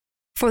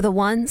For the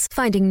ones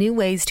finding new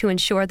ways to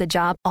ensure the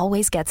job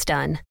always gets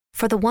done.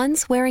 For the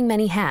ones wearing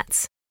many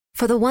hats.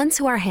 For the ones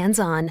who are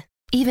hands-on,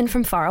 even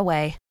from far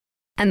away.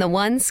 And the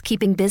ones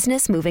keeping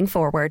business moving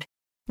forward.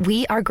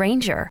 We are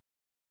Grainger,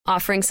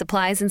 offering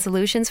supplies and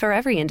solutions for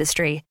every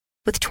industry,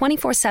 with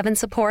 24/7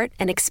 support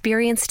and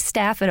experienced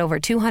staff at over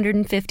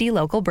 250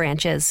 local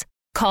branches.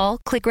 Call,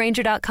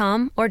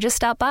 clickgrainger.com, or just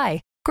stop by.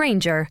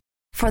 Grainger,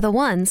 for the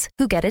ones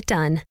who get it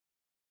done.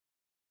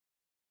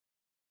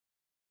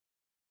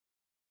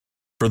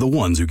 For the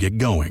ones who get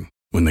going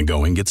when the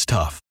going gets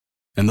tough,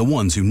 and the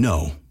ones who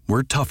know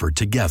we're tougher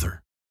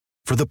together.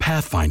 For the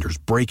Pathfinders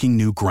breaking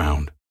new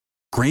ground,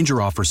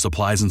 Grainger offers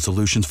supplies and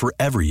solutions for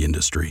every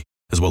industry,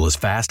 as well as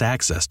fast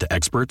access to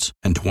experts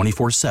and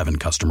 24/7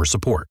 customer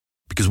support.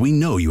 Because we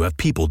know you have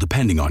people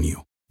depending on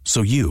you,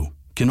 so you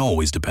can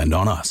always depend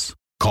on us.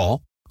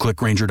 Call,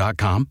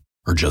 clickgrainger.com,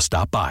 or just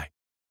stop by.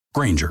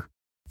 Grainger,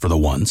 for the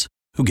ones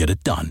who get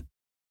it done.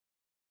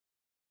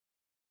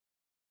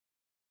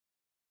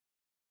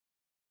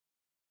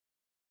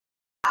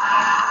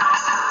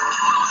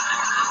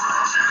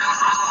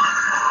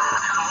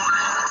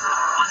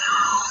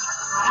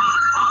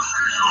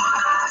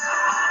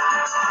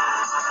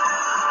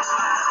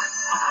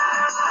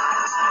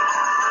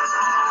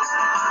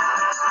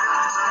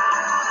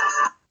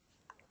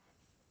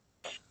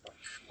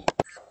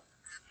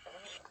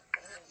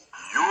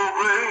 Your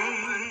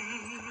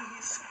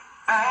grace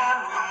and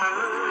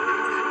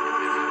mercy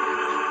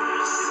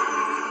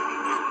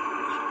brought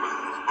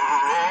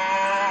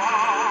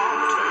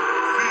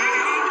me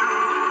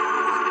through.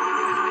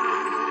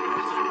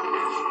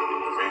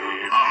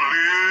 I'm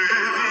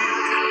living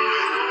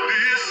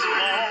this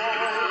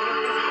moment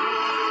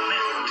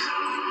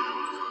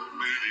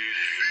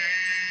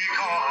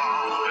because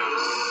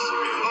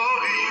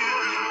of you.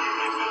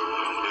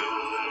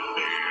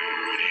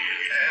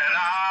 And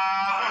I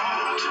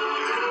want to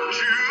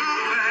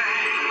thank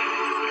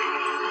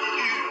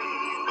you.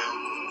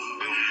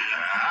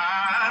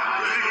 I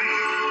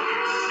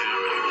praise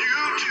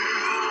you too.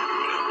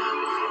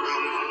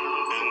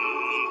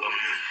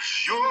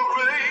 Your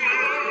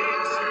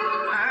grace and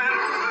mercy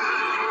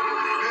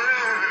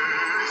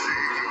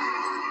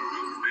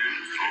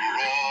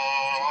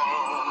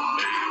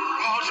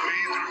brought me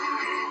through.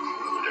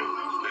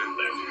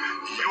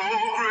 Your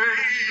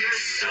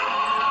grace.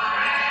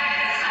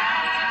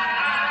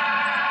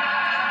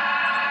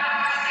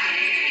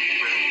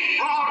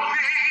 Brought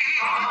me.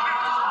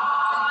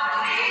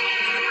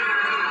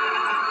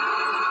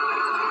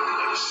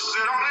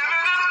 Said I'm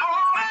living this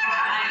moment.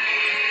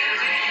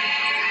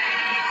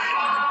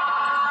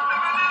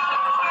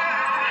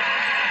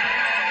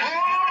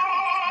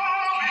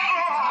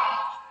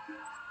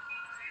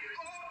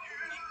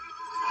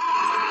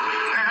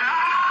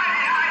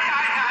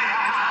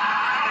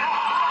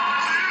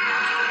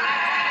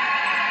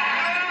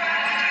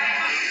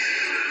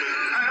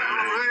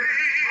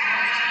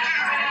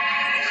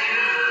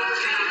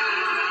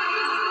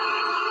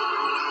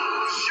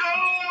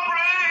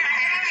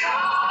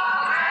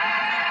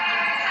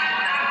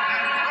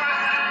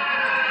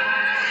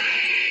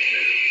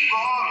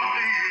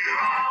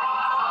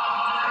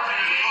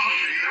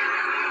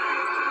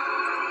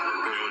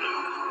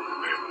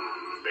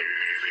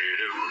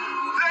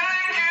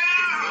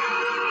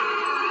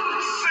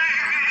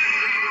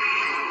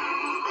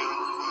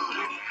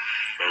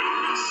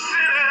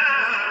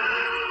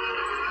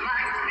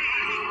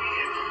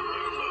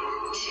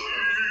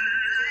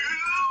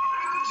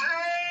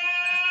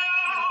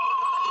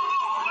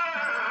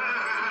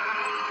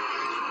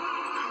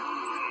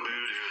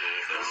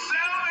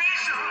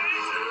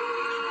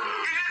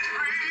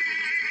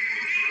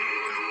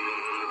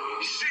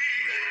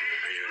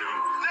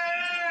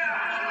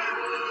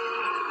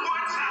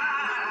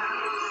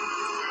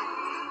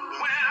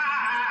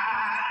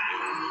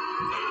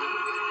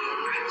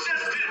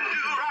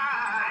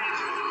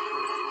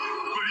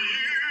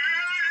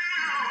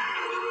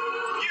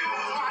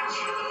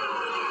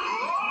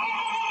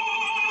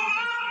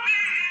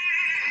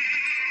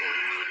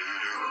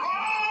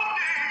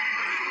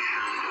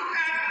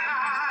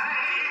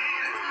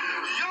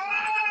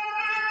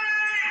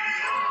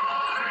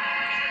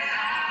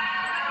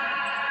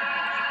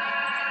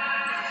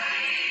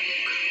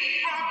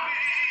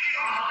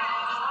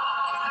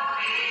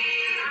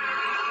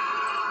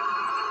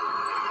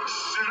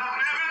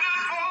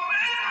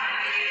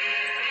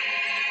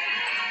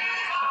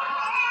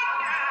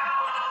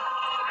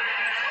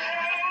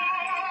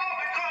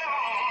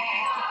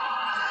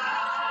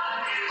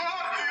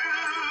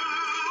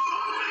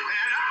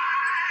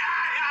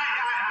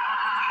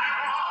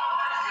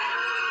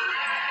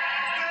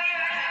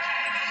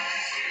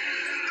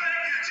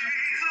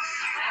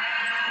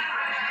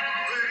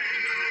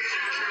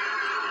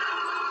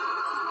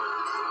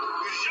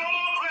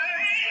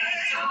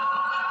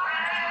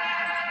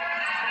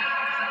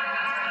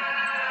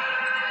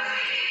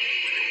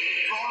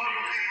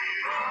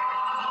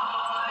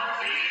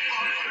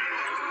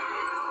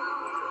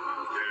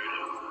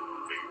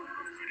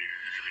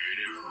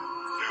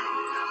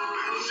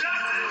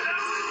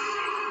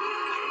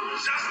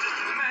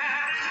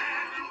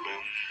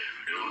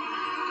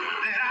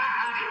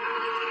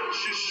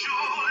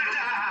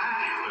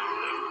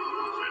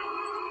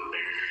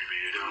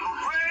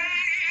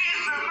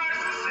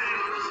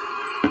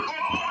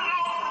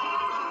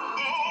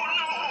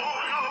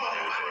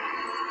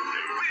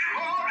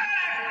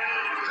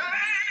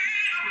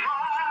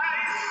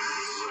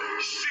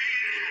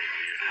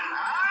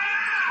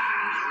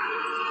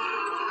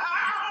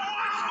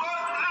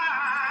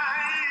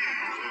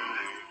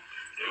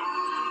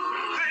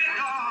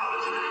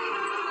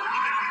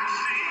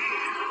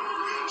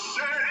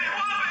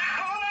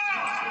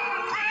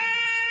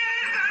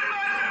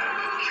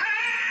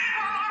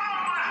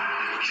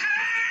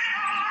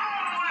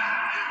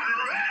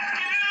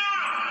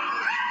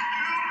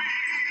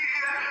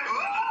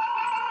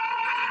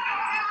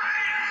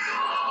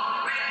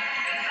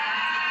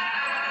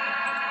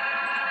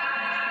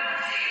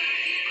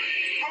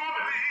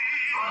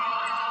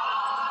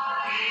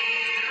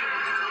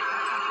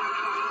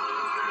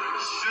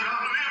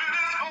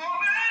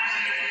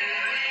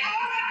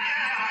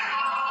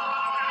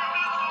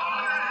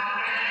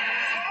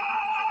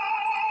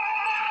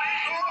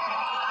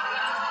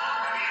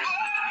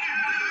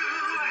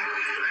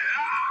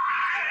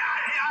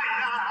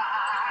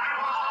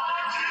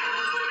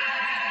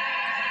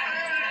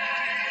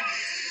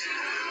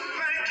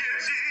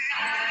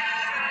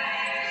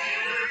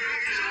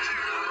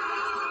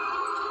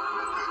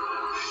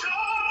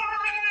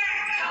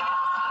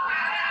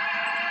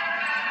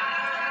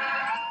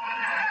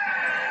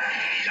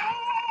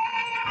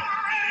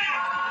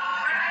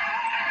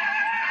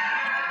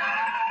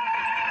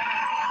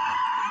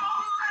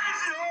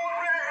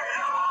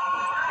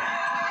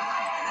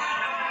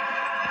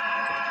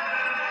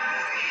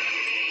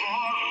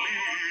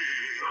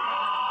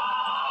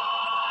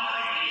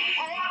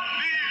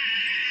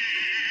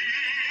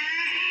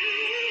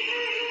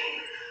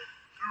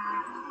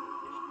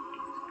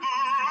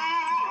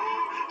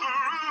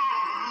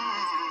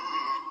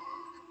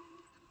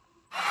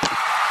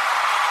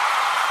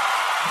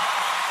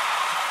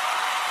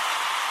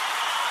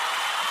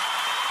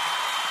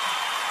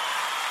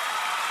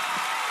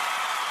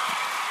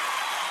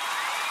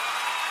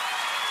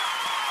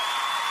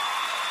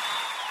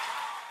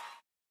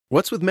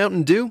 What's with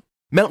Mountain Dew?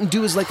 Mountain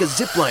Dew is like a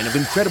zipline of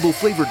incredible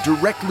flavor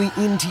directly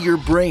into your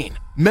brain.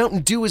 Mountain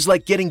Dew is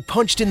like getting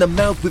punched in the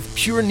mouth with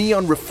pure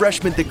neon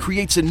refreshment that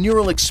creates a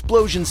neural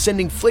explosion,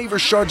 sending flavor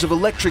shards of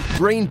electric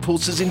brain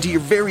pulses into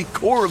your very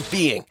core of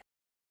being.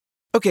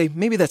 Okay,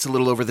 maybe that's a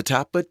little over the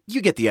top, but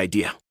you get the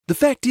idea. The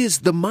fact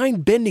is, the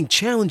mind-bending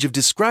challenge of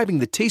describing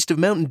the taste of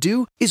Mountain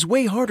Dew is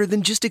way harder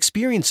than just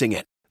experiencing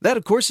it. That,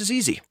 of course, is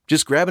easy.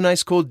 Just grab an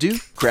ice cold Dew,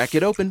 crack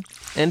it open,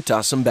 and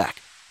toss them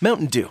back.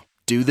 Mountain Dew.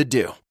 Do the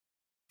Dew.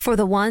 For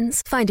the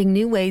ones finding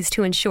new ways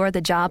to ensure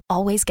the job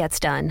always gets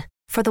done.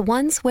 For the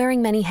ones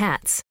wearing many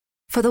hats.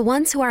 For the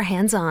ones who are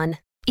hands-on,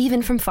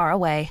 even from far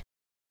away.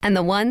 And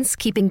the ones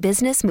keeping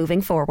business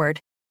moving forward.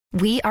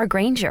 We are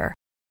Grainger,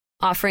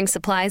 offering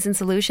supplies and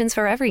solutions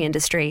for every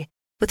industry,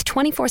 with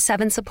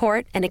 24/7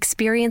 support and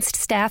experienced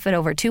staff at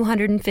over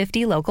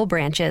 250 local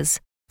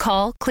branches.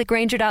 Call,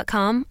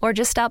 clickgrainger.com, or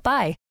just stop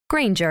by.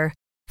 Grainger,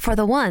 for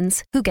the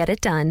ones who get it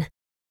done.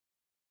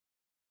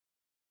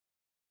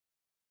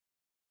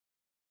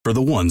 For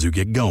the ones who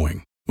get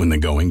going when the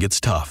going gets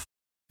tough.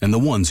 And the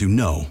ones who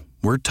know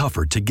we're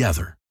tougher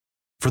together.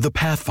 For the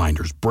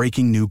pathfinders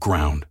breaking new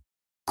ground.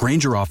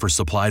 Grainger offers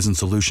supplies and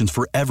solutions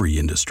for every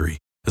industry,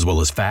 as well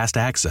as fast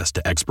access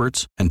to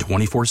experts and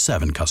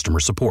 24/7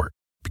 customer support.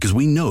 Because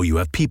we know you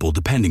have people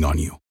depending on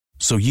you,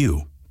 so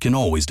you can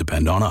always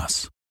depend on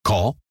us.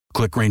 Call,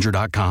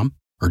 clickgrainger.com,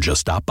 or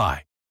just stop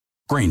by.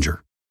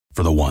 Grainger,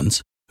 for the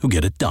ones who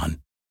get it done.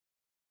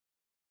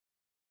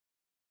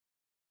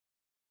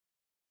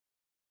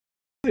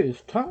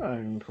 It's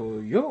time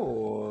for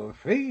your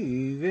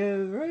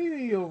favorite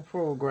radio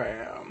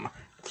program,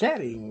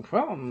 Chatting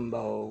from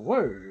the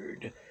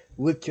Word,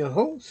 with your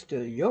host,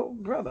 your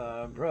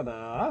brother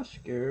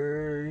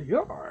Oscar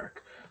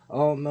York,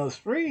 on the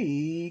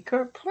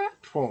Spreaker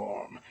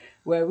platform,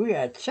 where we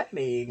are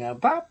chatting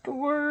about the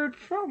Word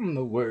from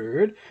the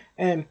Word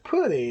and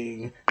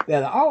putting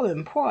that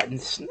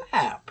all-important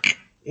snap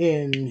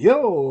in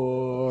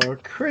your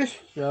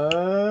Christian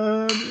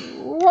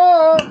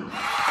walk.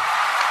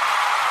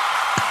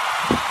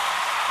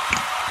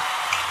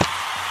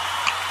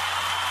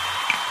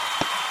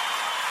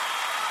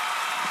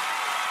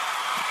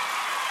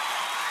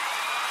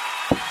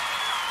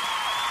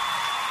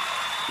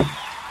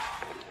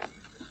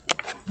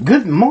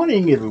 Good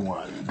morning,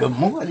 everyone. Good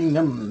morning,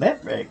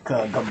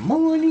 America. Good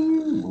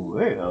morning,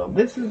 world.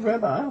 This is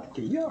Brother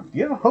Oscar York,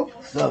 your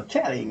host of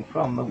Chatting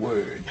from the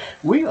Word.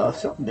 We are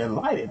so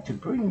delighted to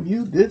bring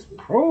you this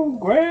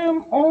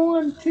program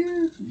on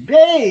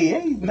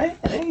today. Amen,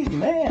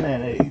 amen,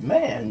 and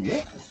amen.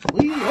 Yes,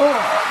 we are.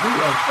 We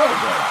are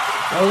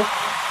so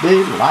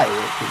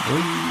delighted to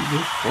bring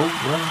this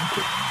program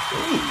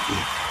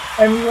today.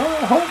 And we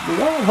all hope.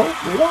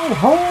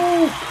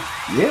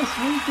 Yes,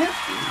 we do.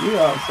 We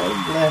are so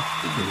blessed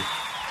to do.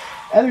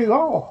 And we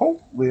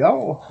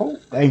all hope,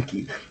 thank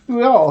you.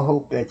 We all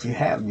hope that you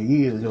have the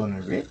ears on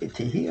and ready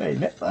to hear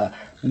another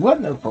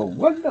wonderful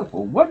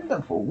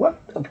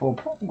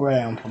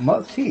program from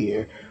us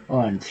here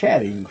on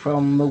Chatting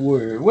from the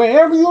Word.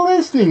 Wherever you're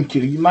listening to,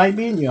 you might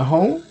be in your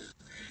home,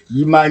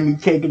 you might be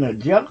taking a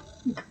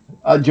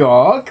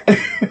jog,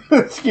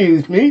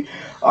 excuse me,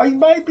 or you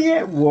might be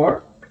at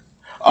work,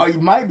 or you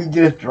might be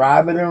just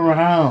driving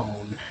around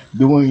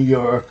doing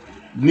your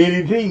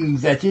many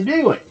things that you're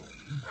doing.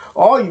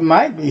 Or you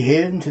might be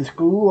heading to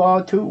school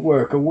or to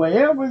work, or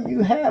wherever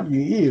you have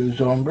your ears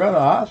on. Brother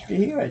Oscar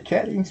here at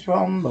Chatting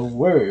from the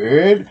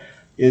Word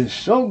is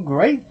so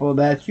grateful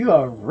that you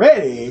are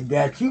ready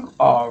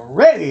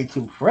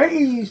to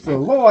praise the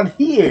Lord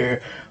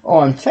here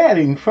on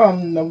Chatting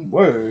from the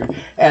Word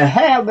and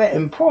have that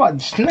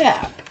important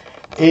snap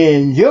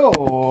in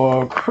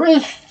your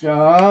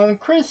Christian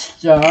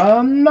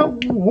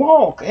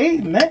walk.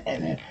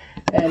 Amen.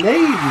 And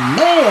amen. All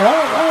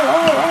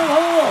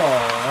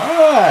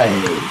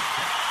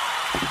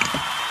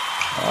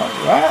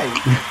right.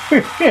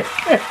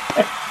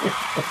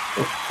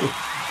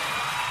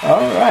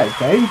 All right.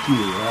 Thank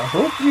you. I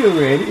hope you're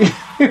ready.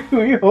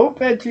 We hope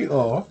that you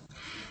are.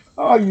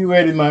 Are you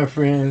ready, my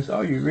friends?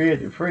 Are you ready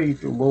to praise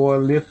the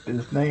Lord, lift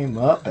His name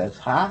up as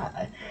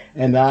high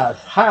and as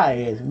high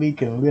as we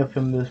can lift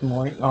Him this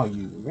morning? Are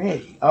you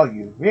ready? Are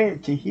you ready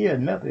to hear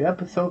another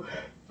episode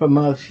from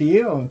us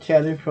here on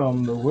Chatting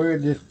from the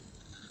Word?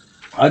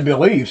 I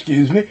believe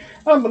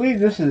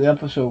this is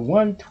episode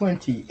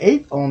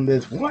 128 on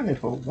this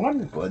wonderful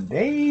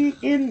day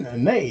in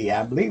May.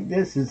 I believe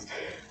this is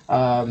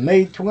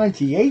May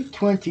 28,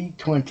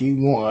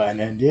 2021,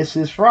 and this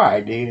is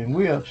Friday, and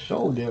we are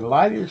so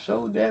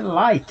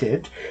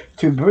delighted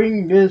to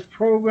bring this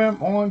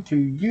program on to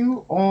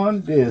you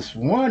on this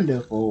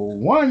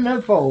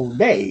wonderful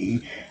day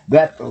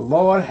that the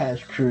Lord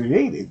has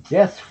created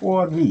just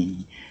for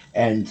me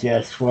and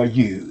just for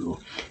you.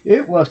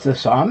 It was the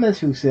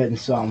psalmist who said in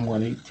Psalm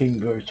 118,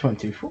 verse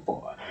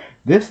 24,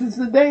 "This is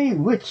the day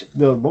which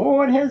the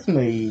Lord has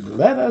made.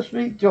 Let us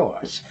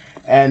rejoice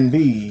and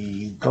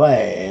be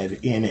glad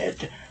in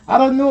it. I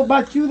don't know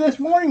about you this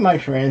morning, my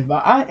friends,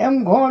 but I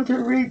am going to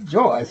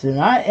rejoice and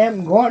I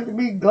am going to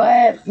be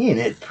glad in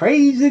it,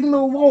 praising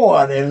the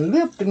Lord and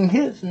lifting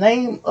his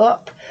name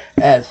up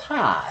as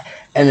high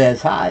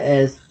as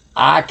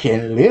I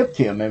can lift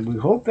him. And we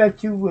hope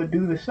that you will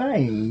do the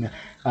same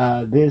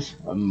this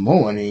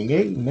morning.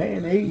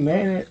 Amen,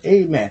 amen, and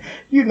amen.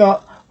 You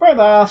know,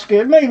 Brother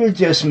Oscar, maybe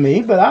just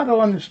me, but I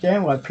don't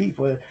understand why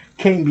people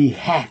can't be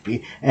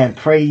happy and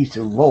praise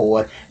the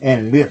Lord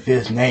and lift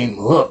his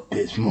name up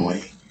this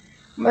morning.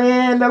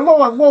 Man, the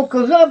Lord woke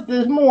us up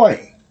this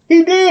morning.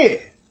 He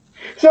did.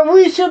 So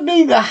we should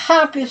be the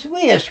happiest,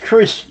 we as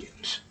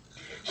Christians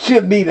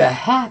should be the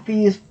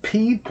happiest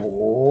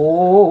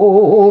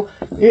people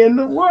in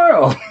the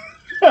world.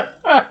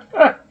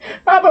 I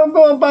don't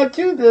know about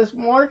you this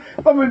morning,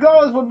 but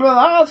regardless of what Brother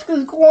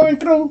Oscar's going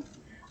through,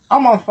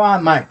 I'm going to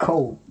find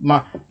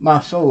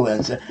my soul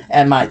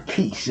and my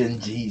peace in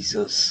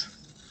Jesus.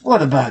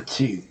 What about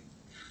you?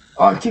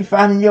 Aren't you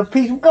finding your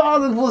peace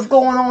regardless of what's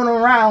going on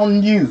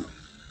around you?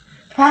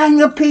 Find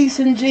your peace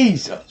in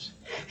Jesus.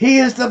 He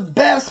is the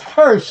best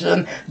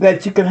person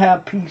that you can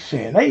have peace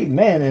in.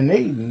 Amen and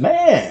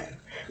amen.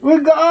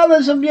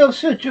 Regardless of your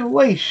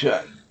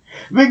situation,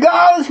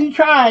 regardless of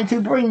trying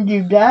to bring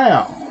you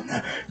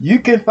down,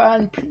 you can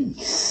find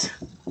peace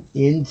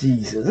in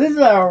Jesus. Is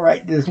that all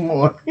right this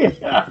morning?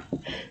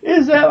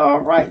 Is that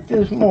all right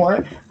this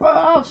morning? Brother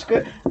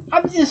Oscar,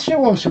 I'm just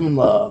showing some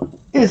love.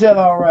 Is that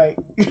all right?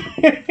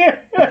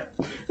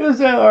 Is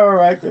that all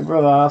right that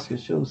Brother Oscar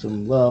shows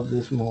some love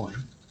this morning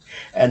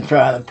and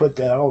trying to put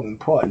that all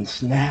important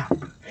snap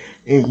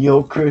in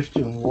your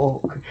Christian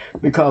walk?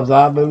 Because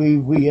I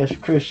believe we as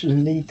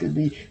Christians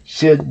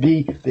should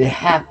be the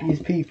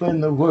happiest people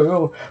in the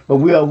world, but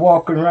we are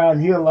walking around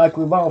here like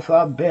we lost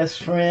our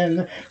best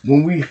friend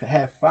when we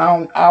have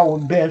found our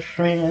best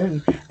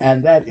friend,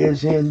 and that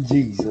is in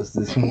Jesus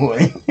this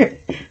morning.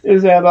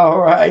 Is that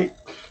all right?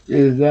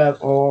 Is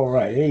that all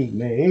right?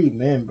 Amen.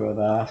 Amen,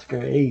 Brother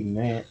Oscar.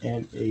 Amen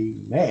and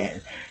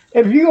amen.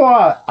 If you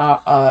are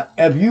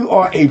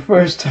a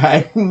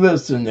first-time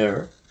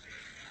listener,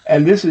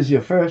 and this is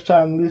your first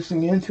time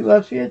listening in to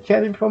us here,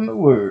 Chatting from the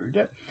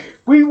Word,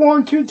 we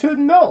want you to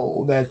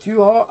know that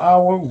you are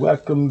our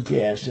welcome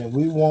guest, and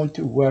we want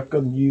to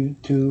welcome you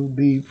to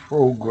the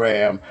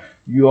program.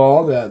 You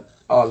all that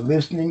are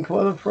listening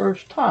for the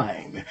first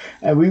time,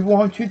 and we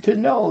want you to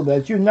know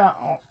that you're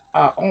not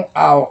on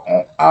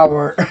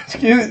our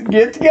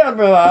get together,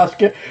 Brother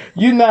Oscar.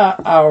 You're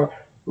not our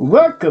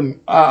welcome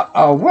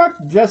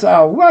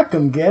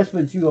guest,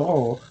 but you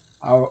are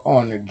our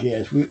honored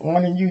guest. We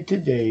honor you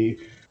today,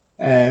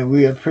 and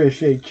we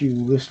appreciate you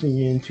listening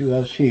in to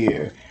us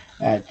here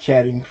at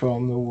Chatting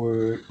from the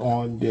Word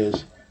on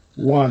this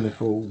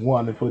wonderful,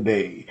 wonderful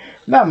day.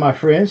 Now, my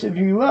friends, if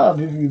you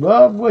love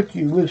what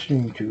you're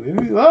listening to,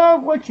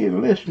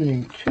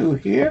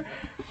 here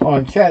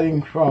on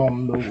Chatting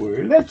from the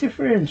Word, let your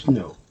friends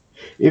know.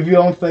 If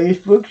you're on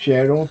Facebook,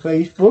 share it on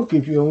Facebook.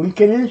 If you're on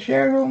LinkedIn,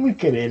 share it on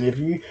LinkedIn. If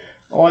you're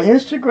on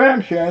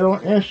Instagram, share it on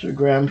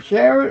Instagram.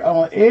 Share it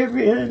on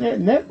every internet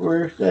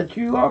network that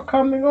you are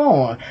coming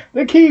on.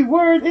 The key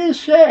word is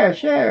share,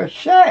 share,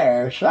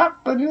 share.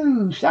 Shout the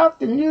news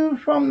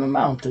from the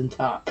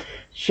mountaintop.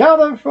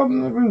 Shout it from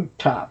the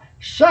rooftop.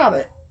 Shout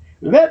it.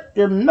 Let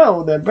them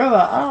know that Brother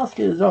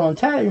Oscar is on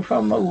Chatting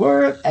from the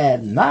Word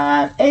at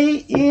 9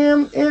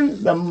 a.m.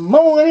 in the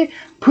morning,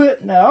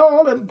 putting the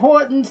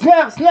all-important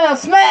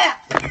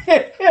snap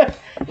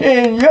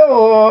in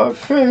your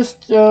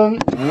Christian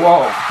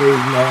walk.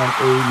 Amen,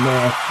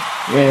 amen,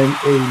 and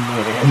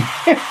amen.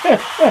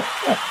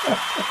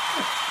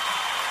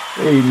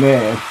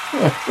 Amen.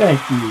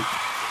 Thank you.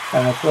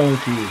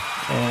 Thank you.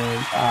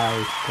 And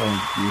I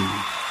thank you.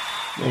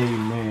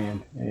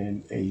 Amen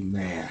and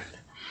amen.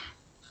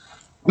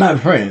 My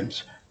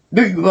friends,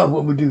 do you love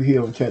what we do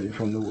here on Chatting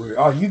from the Word?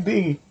 Are you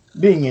being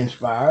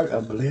inspired,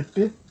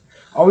 uplifted?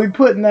 Are we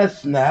putting that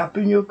snap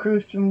in your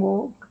Christian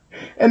walk?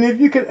 And if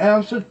you can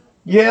answer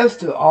yes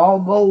to all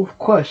those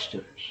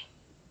questions,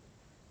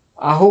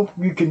 I hope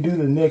you can do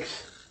the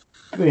next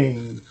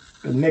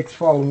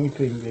following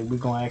thing that we're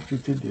going to ask you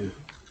to do.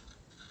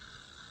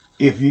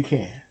 If you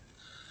can,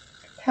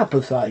 help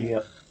us out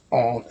here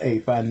on a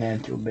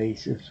financial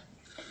basis.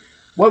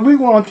 What we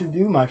want to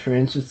do, my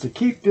friends, is to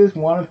keep this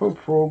wonderful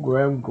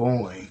program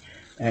going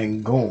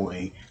and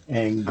going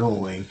and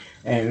going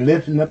and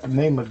lifting up the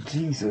name of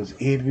Jesus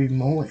every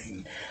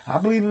morning. I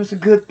believe it's a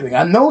good thing.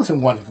 I know it's a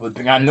wonderful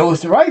thing. I know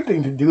it's the right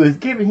thing to do is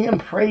giving him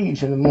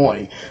praise in the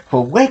morning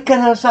for waking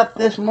us up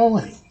this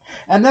morning.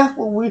 And that's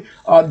what we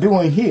are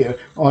doing here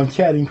on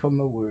Chatting from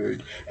the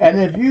Word.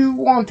 And if you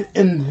want to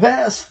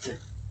invest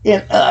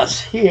in us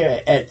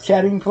here at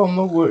Chatting from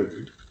the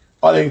Word,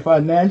 on a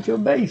financial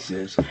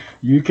basis,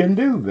 you can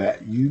do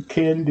that. You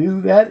can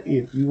do that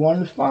if you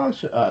want to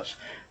sponsor us.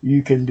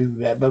 You can do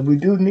that. But we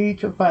do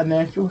need your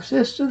financial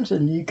assistance,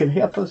 and you can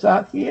help us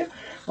out here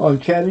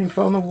on Chatting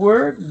from the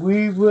Word.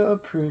 We will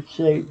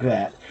appreciate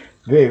that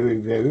very,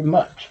 very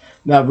much.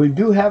 Now, we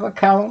do have an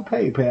account on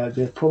PayPal.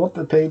 Just pull up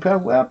the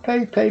PayPal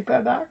webpage,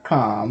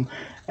 paypal.com,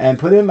 and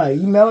put in my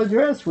email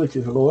address, which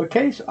is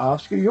lowercase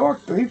Oscar York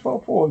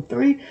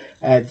 3443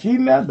 at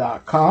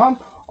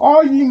gmail.com.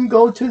 Or you can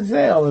go to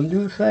Zelle and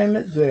do the same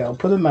at Zelle.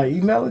 Put in my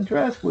email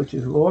address, which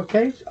is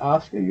lowercase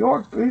Oscar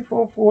York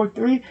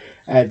 3443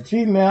 at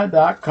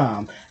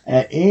gmail.com.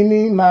 And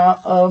any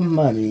amount of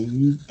money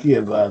you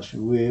give us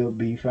will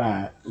be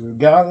fine,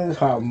 regardless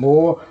how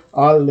more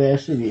or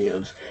less it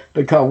is.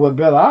 Because what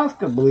Brother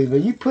Oscar believes,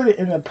 if you put it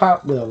in a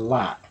pot with a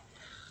lot,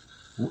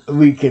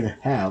 we can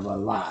have a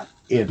lot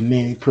if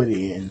many put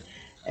in.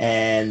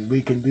 And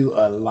we can do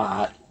a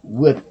lot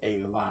with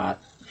a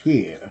lot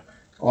here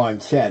on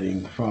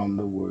Chatting from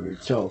the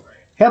Word. So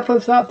help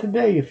us out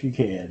today if you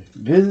can.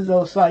 Visit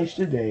those sites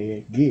today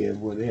and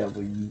give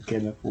whatever you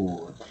can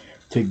afford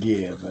to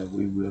give, and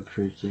we will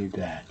appreciate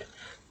that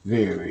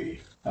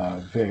very,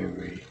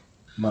 very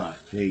much.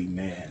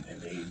 Amen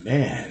and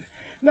amen.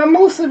 Now,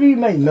 most of you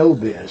may know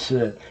this,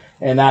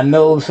 and I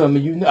know some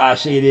of you know I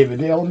say it every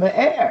day on the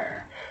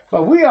air,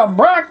 but we are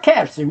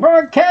broadcasting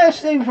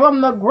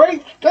from the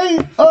great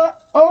state of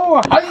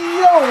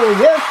Ohio.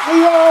 Yes,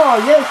 we are.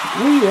 Yes,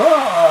 we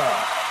are.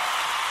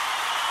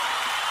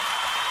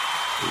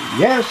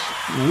 Yes,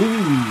 we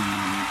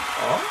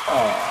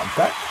are.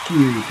 Thank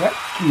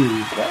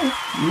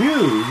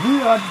you. We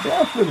are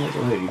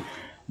definitely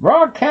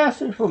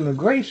broadcasting from the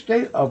great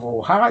state of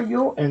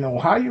Ohio, and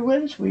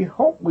Ohioans, we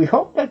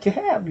hope that you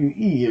have your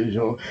ears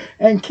on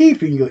and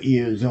keeping your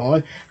ears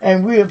on,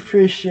 and we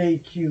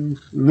appreciate you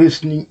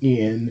listening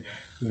in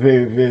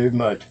very, very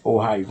much,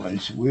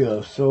 Ohioans. We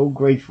are so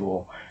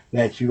grateful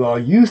that you are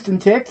Houston,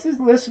 Texas,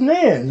 listening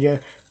in.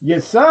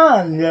 Your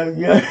son,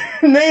 your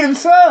native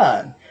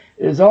son,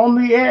 is on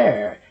the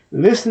air.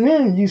 Listen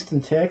in,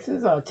 Houston,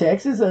 Texas,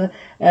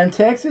 and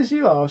Texas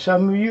you are.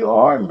 Some of you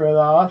are, and Brother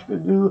Oscar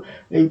do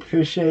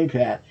appreciate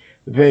that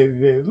very,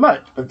 very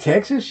much. But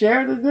Texas,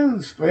 share the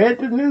news, spread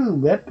the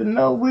news, let them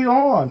know we're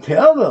on.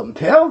 Tell them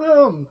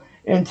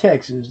in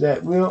Texas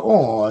that we're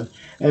on.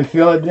 And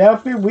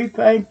Philadelphia, we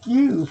thank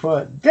you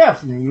for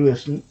definitely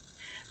listening.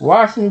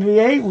 Washington,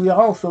 VA, we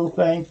also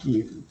thank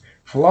you.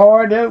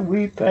 Florida,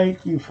 we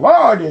thank you.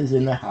 Florida's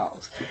in the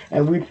house.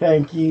 And we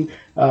thank you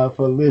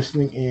for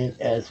listening in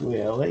as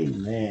well.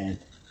 Amen.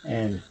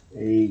 And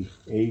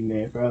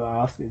amen. Brother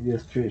Oscar,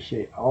 just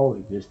appreciate all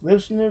of this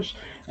listeners.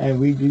 And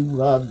we do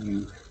love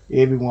you,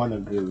 every one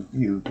of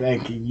you.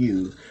 Thanking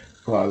you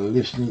for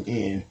listening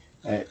in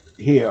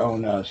here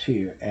on us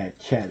here at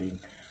Chatting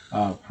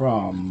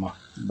from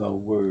the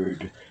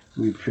Word.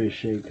 We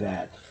appreciate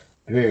that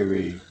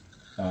very,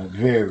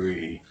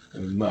 very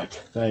much.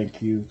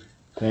 Thank you,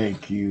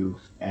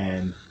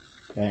 and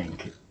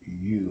thank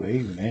you.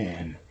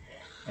 Amen.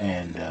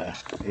 And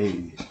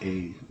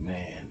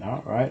amen.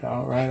 All right.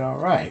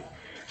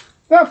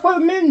 Now for the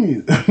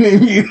menu.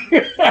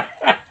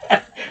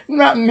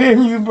 Not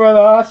menu, Brother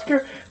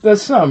Oscar. The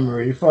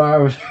summary for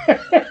our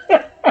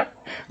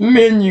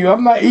menu.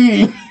 I'm not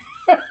eating.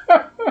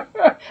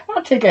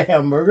 I'll take a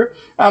hamburger.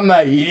 I'm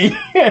not eating.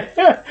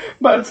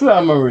 But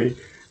summary.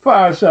 For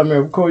our summary,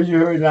 of course, you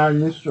heard our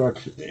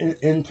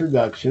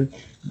introduction.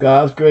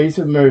 God's Grace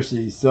and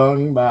Mercy,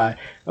 sung by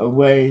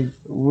Wayne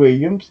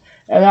Williams.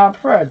 And our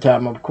prayer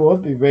time, of course,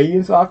 be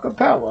Radiance a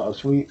cappella,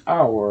 Sweet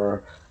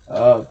Hour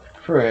of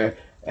Prayer.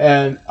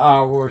 And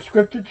our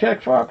scripture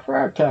text for our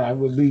prayer time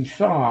would be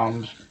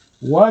Psalms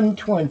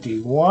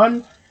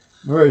 121,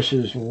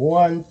 verses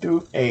 1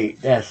 through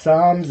 8. That's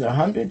Psalms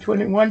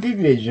 121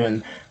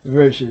 division,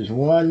 verses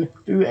 1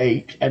 through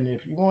 8. And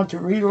if you want to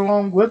read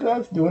along with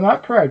us during our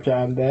prayer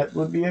time, that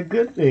would be a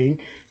good thing.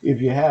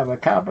 If you have a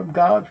copy of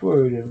God's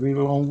Word and read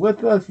along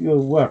with us, you're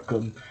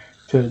welcome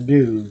to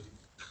do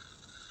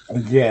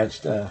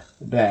just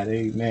that.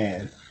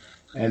 Amen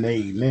and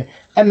amen.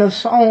 And the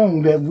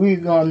song that we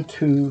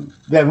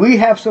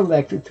have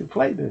selected to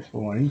play this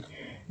morning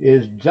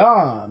is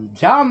John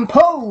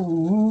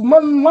Paul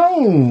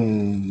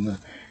Malone.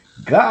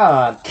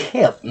 God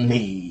kept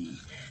me.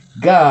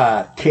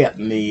 And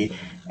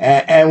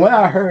when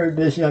I heard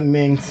this young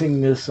man sing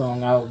this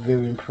song, I was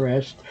very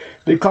impressed,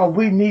 because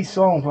we need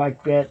songs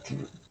like that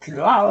to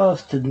allow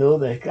us to know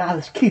that God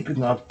is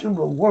keeping us through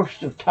the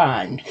worst of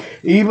times.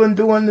 Even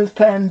during this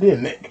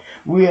pandemic,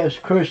 we as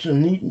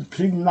Christians need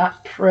to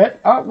not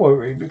fret or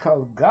worry,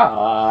 because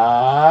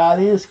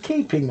God is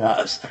keeping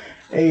us.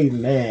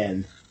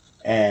 Amen.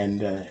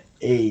 And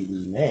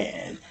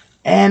amen.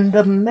 And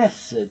the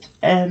message,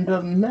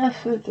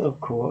 of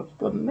course,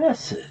 the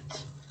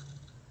message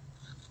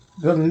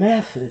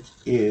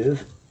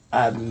is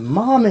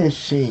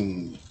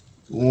admonishing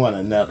one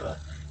another.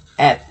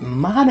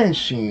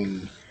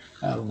 Admonishing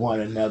one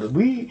another.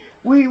 We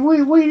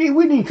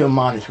need to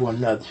admonish one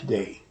another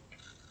today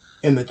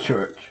in the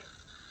church.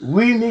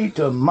 We need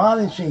to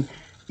admonishing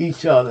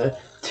each other,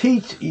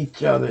 teach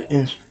each other,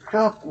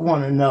 instruct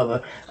one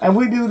another, and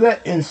we do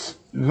that in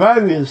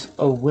various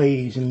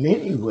ways, in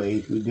many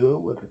ways. We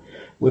do it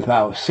with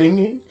our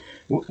singing,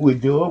 we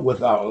do it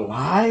with our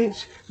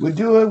lives, we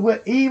do it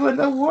with even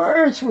the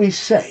words we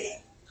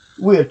say.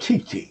 We're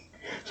teaching.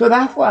 So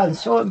that's why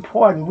it's so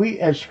important we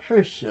as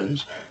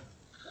Christians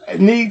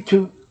need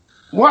to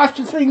watch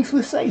the things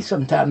we say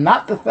sometimes.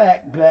 Not the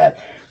fact that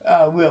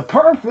we're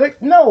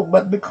perfect, no,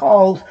 but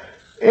because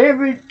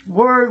every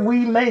word we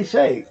may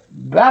say,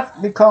 that's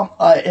become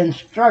an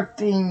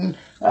instructing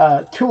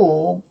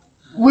tool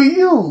we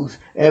use.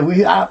 And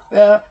we out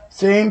there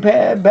saying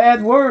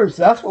bad words.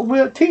 That's what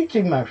we're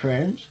teaching, my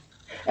friends.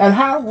 And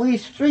how we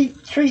treat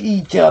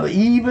each other,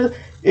 even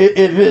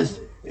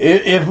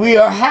if we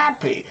are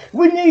happy.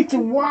 We need to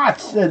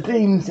watch the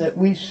things that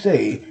we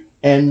say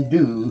and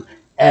do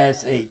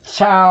as a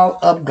child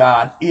of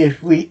God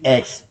if we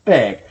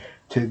expect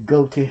to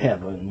go to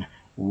heaven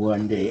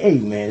one day.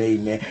 Amen,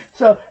 amen.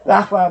 So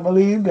that's why I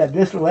believe that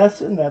this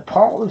lesson that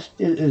Paul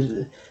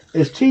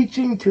is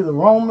teaching to the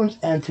Romans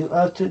and to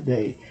us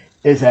today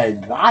is a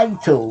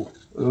vital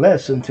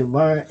lesson to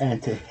learn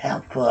and to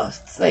help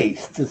us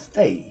to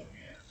stay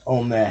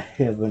on that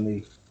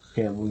heavenly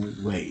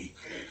way.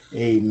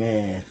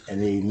 Amen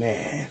and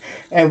amen.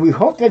 And we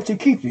hope that you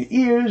keep your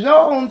ears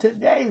on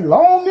today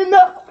long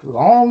enough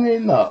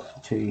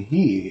to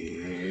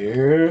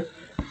hear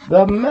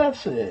the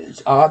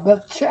message or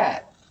the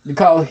chat.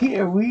 Because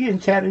here we in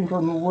chatting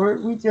from the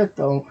word, we just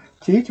don't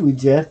teach, we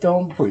just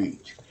don't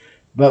preach.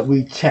 But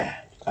we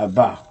chat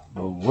about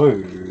the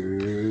word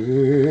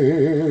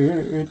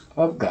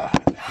of God.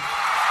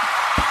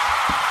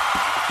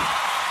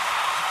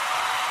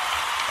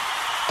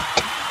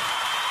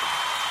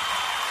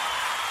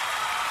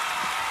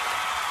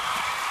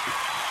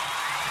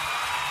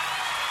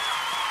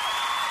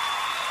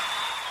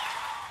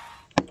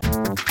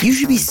 You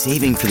should be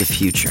saving for the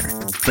future,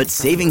 but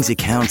savings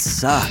accounts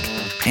suck,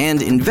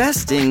 and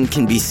investing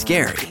can be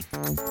scary.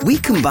 We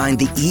combine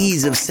the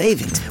ease of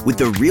savings with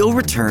the real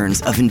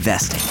returns of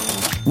investing.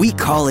 We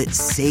call it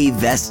Save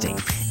Vesting,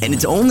 and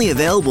it's only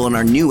available in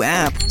our new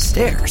app,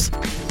 Stairs.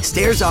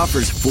 Stairs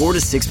offers 4 to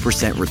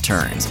 6%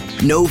 returns,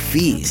 no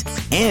fees,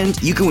 and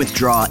you can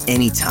withdraw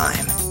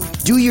anytime.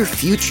 Do your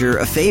future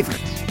a favor.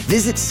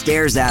 Visit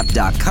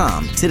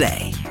StairsApp.com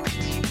today.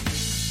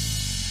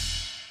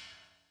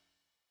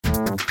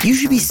 You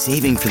should be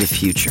saving for the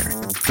future,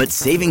 but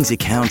savings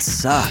accounts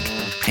suck,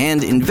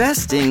 and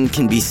investing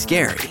can be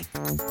scary.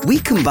 We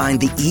combine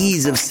the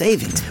ease of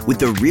savings with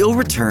the real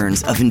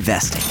returns of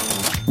investing.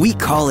 We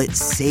call it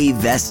Save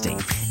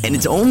Vesting, and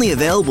it's only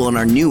available in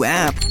our new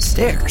app,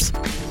 Stairs.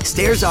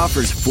 Stairs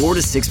offers 4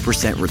 to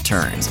 6%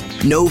 returns,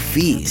 no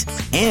fees,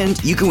 and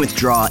you can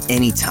withdraw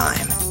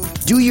anytime.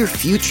 Do your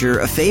future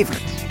a favor.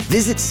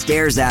 Visit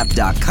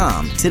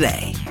StairsApp.com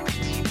today.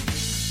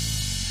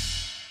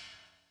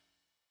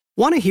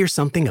 Want to hear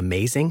something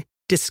amazing?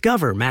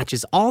 Discover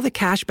matches all the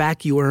cash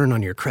back you earn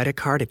on your credit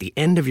card at the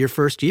end of your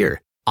first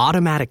year,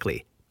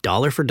 automatically,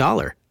 dollar for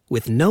dollar,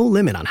 with no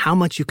limit on how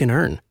much you can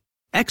earn.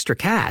 Extra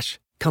cash?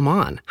 Come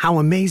on, how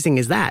amazing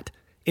is that?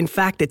 In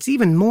fact, it's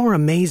even more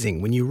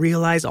amazing when you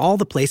realize all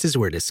the places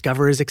where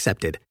Discover is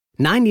accepted.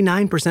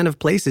 99% of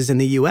places in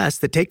the U.S.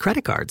 that take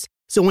credit cards.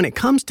 So when it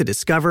comes to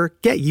Discover,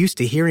 get used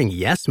to hearing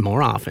yes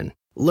more often.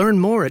 Learn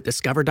more at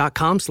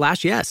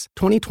discover.com/yes.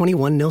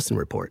 2021 Nielsen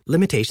Report.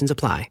 Limitations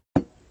apply.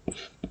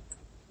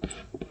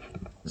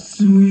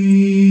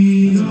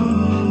 Sweet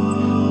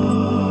hour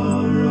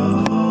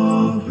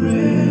of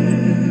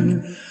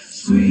prayer,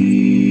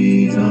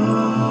 sweet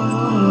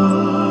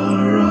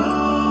hour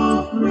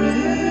of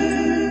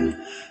prayer,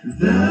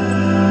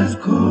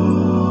 that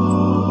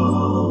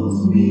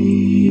calls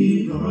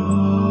me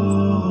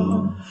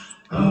from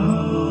a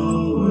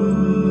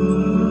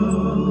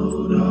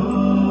world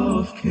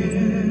of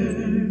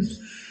cares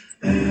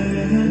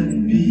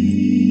and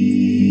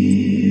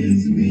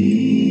bids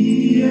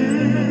me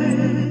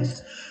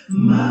at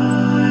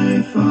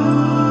my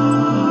Father.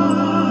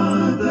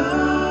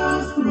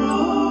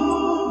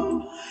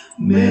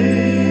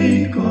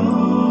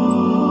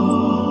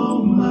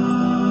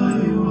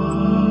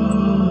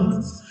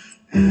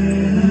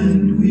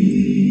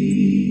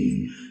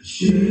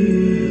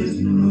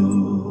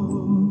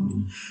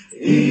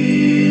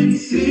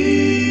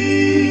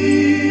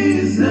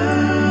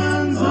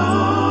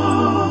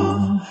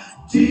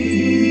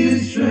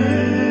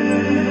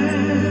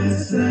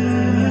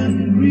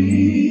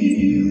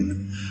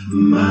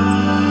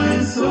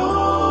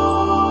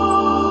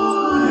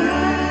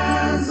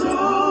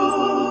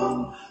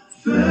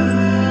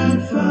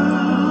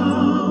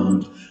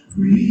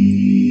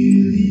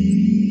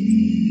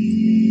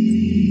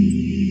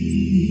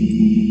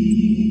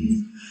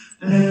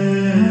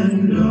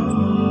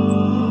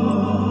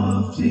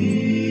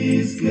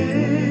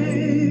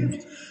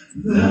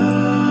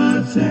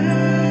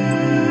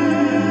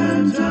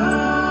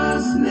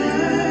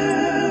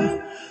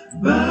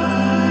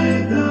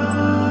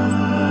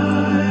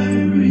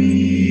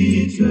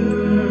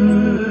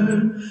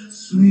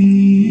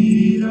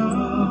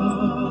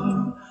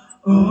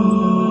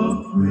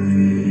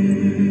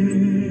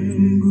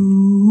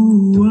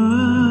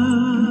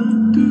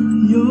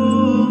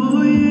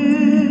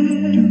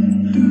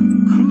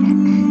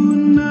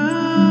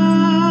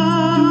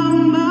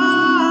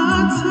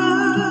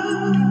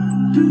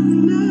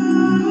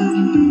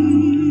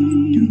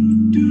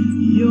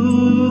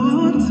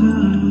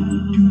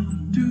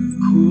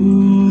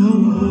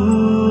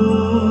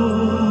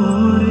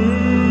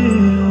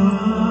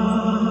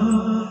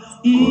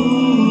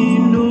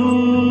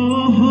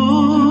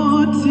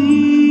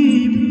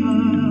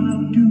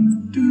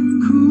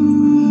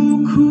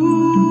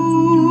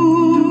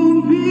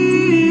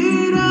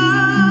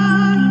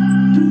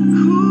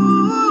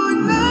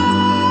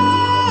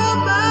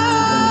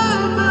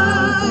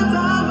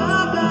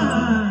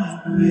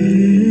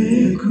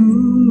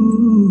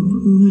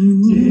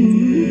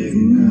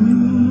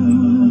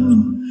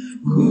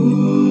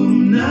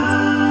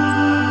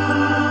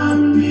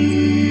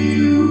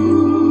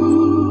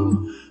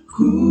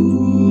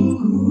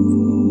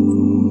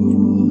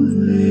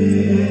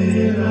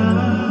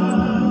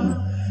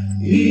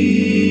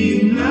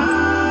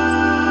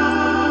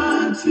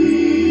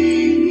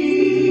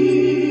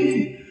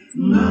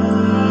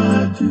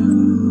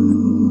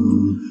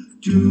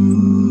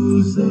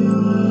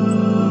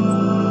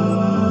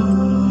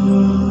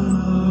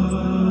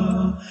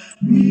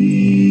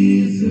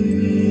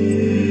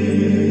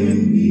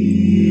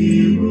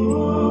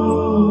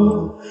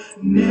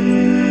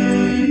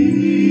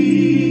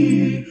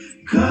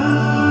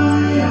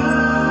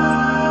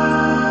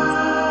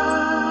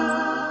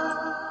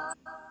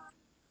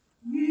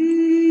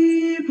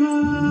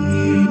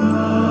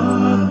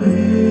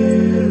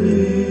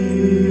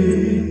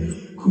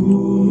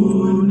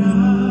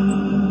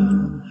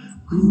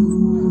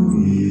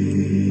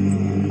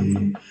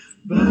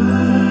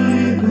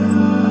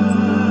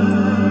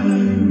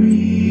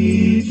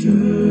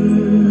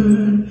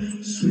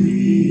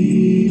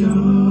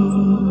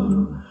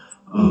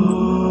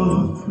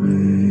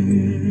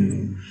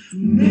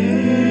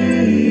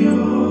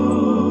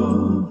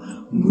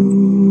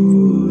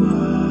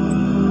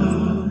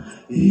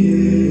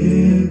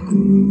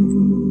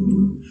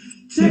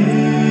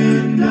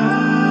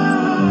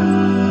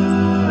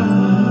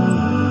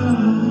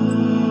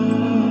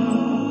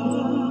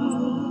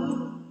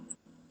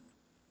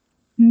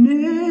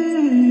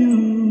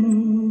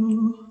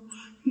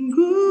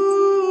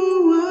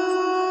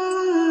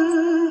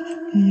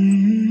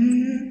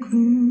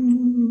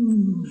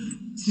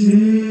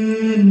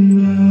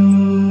 in love.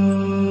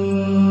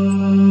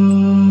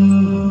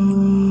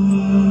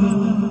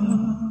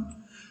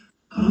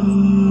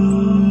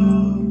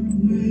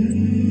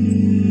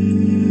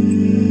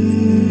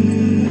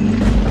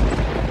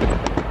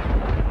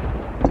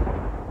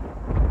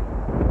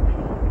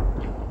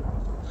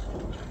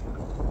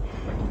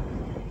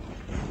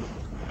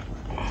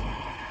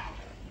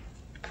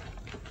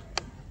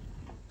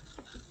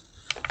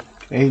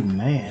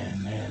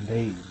 Amen and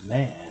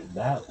amen.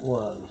 That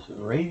was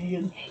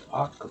Radiance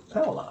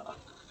Acapella.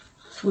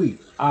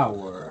 Sweet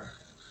hour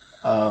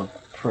of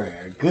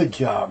prayer. Good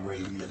job,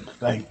 Radiance.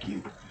 Thank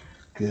you.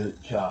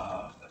 Good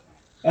job.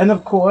 And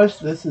of course,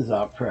 this is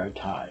our prayer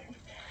time.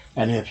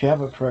 And if you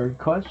have a prayer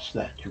request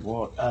that you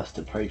want us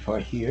to pray for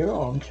here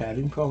on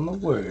Chatting from the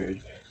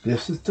Word,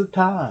 this is the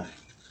time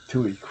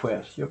to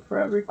request your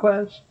prayer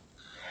request.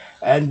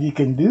 And you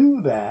can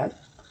do that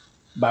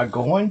by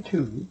going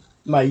to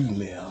my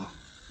email.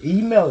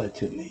 Email it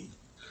to me.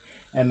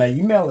 And my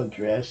email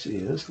address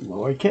is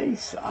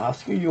lowercase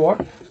Oscar York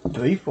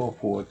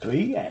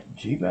 3443 at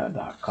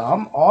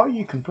gmail.com. Or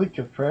you can put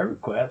your prayer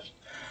request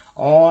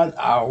on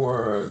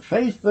our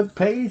Facebook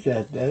page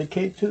that's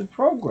dedicated to the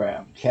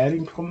program,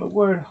 Chatting from the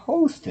Word,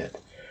 hosted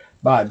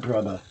by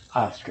Brother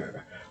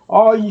Oscar.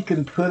 Or you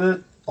can put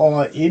it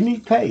on any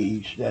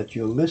page that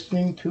you're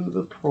listening to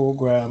the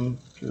program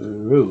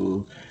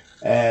through.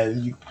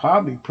 And you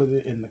probably put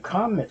it in the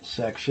comment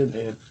section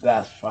if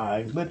that's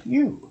fine with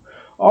you.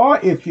 Or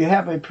if you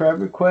have a prayer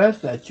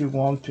request that you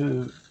want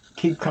to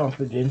keep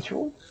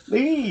confidential,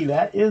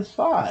 that is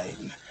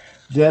fine.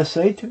 Just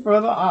say to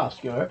Brother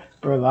Oscar,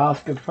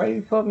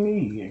 pray for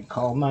me and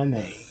call my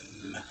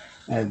name.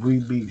 And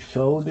we'd be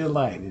so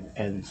delighted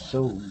and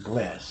so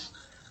blessed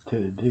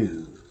to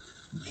do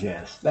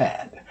just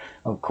that.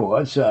 Of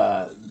course,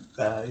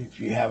 if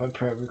you have a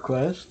prayer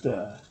request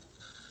that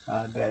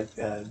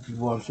you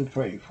want to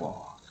pray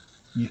for,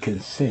 you can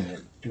send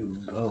it to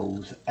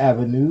those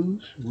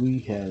avenues we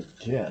had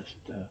just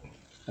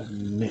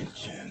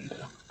mentioned,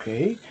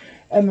 okay?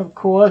 And of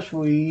course,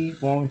 we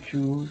want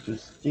you to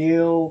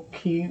still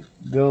keep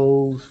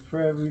those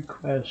prayer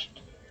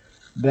requests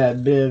that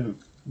have been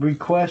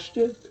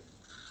requested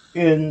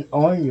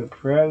on your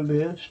prayer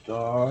list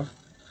or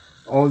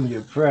on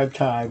your prayer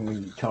time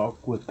when you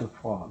talk with the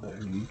Father.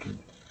 You can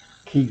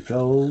keep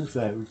those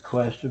that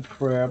requested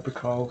prayer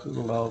because of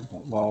the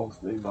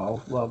they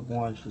lost loved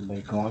ones and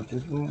they're going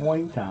through some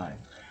waiting time,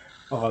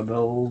 or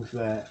those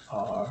that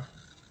are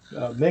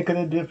making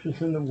a difference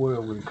in the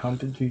world when it comes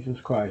to Jesus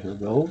Christ, or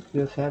those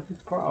just having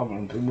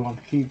problems. We want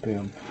to keep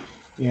them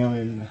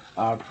in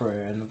our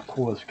prayer. And of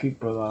course, keep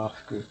Brother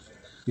Oscar,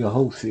 your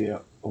host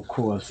here, of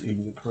course,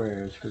 in your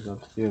prayers, because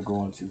I'm still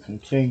going through some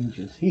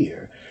changes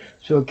here.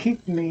 So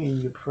keep me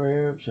in your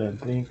prayers and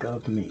think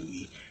of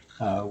me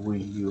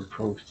when you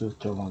approach the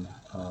throne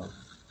of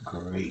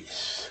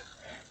grace.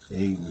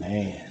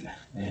 Amen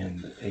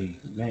and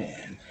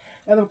amen.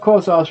 And of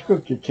course, our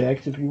scripture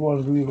text, if you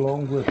want to read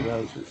along with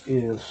us,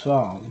 is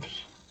Psalms,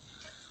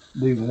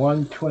 the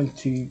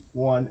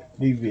 121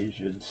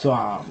 division.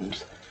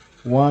 Psalms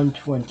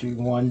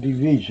 121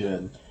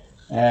 division.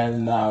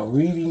 And our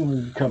reading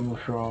will be coming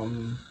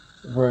from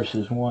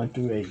verses 1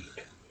 through 8.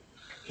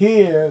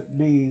 Here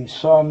the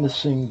psalmist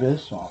sing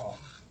this song.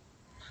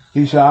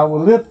 He said, I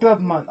will lift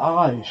up mine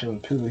eyes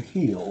unto the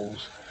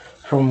hills,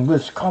 from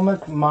which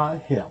cometh my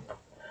help.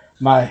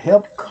 My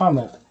help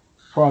cometh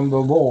from the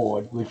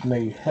Lord, which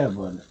made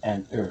heaven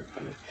and earth.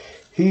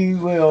 He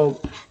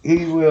will,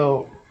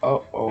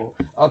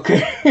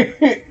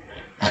 okay,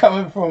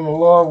 coming from the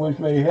Lord, which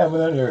made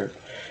heaven and earth.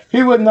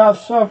 He would not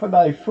suffer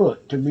thy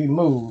foot to be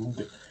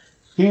moved.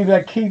 He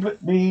that keepeth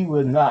thee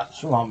will not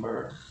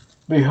slumber.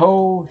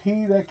 Behold,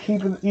 he that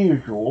keepeth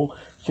Israel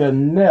shall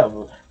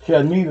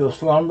neither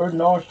slumber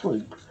nor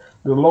sleep.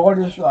 The Lord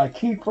is thy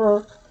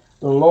keeper.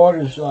 The Lord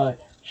is thy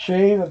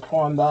shade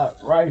upon thy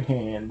right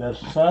hand. The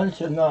sun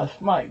shall not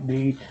smite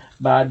thee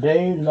by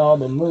day, nor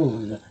the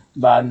moon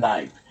by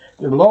night.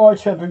 The Lord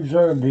shall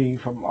preserve thee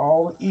from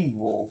all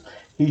evil.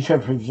 He shall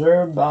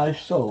preserve thy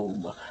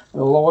soul.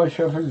 The Lord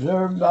shall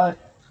preserve thy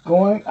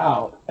going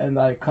out and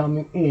thy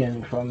coming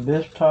in from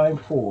this time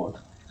forth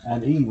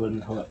and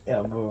even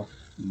forevermore.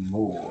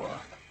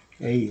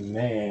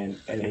 Amen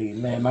and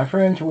amen. My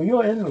friends, when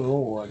you're in the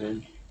Lord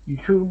and you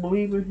truly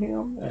believe in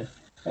Him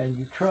and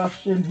you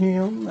trust in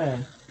Him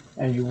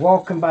and you're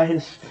walking by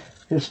His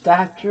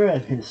stature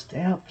and His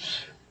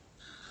steps,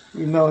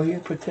 you know He'll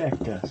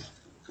protect us.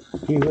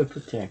 He will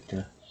protect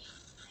us.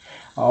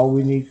 All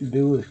we need to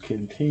do is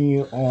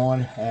continue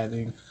on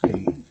having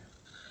faith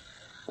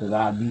that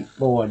our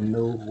Lord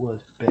knows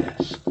what's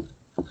best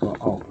for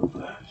all of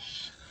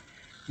us.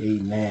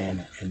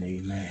 Amen and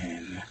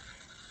amen.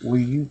 Will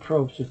you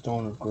approach the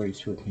throne of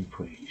grace with me,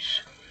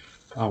 please?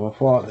 Our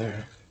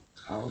Father,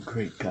 our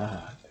great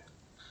God.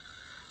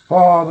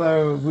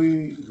 Father,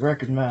 we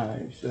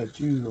recognize that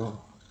you are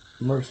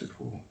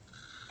merciful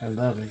and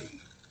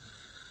loving,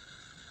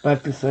 but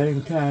at the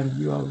same time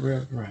you are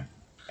reverent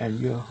and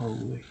you're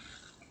holy.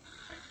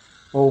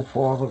 Oh,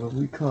 Father,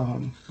 we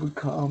come,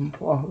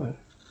 Father,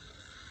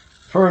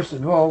 First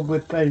of all,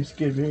 with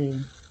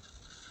thanksgiving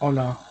on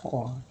our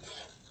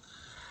hearts.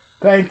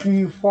 Thank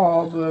you,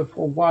 Father,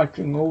 for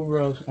watching over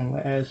us on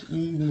last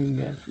evening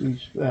as we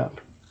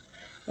slept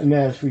and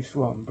as we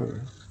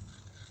slumbered.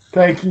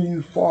 Thank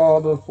you,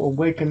 Father, for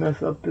waking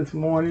us up this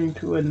morning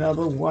to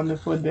another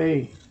wonderful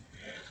day.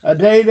 A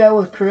day that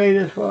was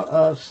created for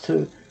us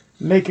to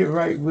make it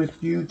right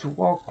with you, to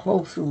walk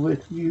closer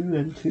with you,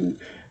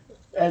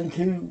 and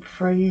to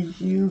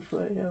praise you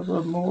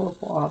forevermore.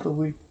 Father,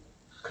 we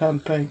come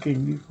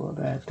thanking you for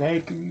that.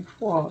 Thank you,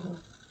 Father,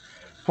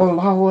 for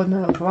allowing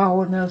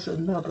us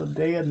another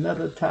day,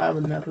 another time,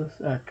 another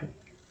second.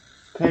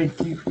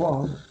 Thank you,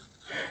 Father.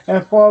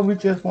 And Father, we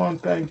just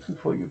want to thank you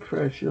for your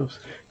precious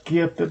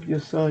gift of your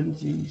Son,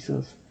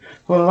 Jesus,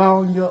 for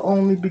allowing your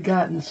only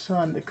begotten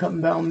Son to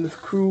come down this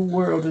cruel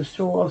world to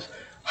show us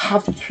how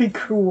to treat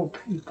cruel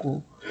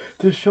people,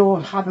 to show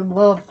us how to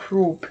love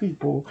cruel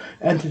people,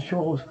 and to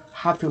show us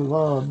how to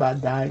love by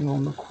dying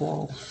on the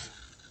cross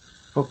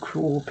for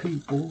cruel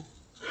people,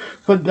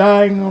 for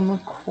dying on the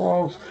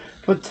cross,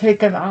 for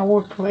taking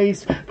our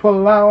place, for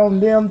allowing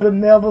them to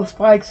nail the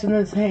spikes in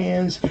his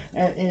hands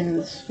and in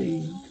his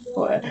feet.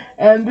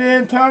 And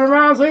then turn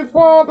around and say,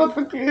 Father,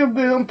 forgive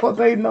them, for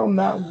they know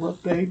not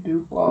what they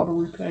do. Father,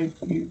 we thank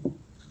you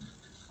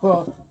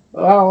for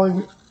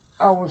allowing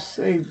our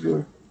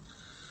Savior,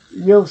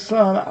 your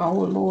Son, our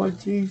Lord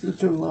Jesus,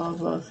 to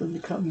love us and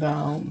to come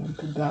down and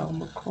to die on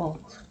the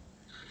cross.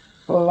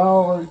 For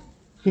allowing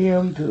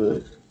him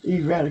to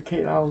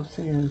eradicate our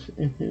sins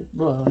in his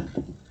blood.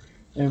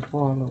 And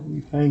Father,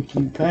 we thank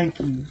you,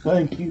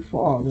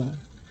 Father,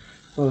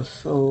 for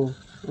so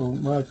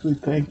much. We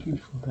thank you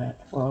for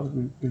that, Father,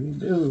 we really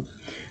do.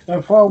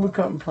 And Father, we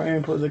come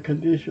praying for the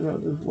condition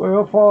of this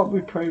world. Father,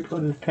 we pray for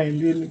this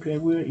pandemic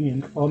that we're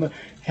in. Father,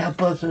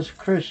 help us as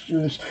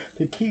Christians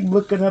to keep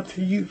looking up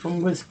to you,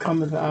 from which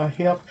cometh our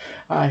help.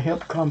 Our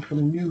help comes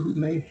from you who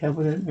made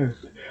heaven and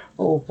earth.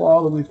 Oh,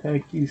 Father, we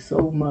thank you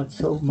so much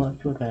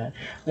for that.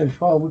 And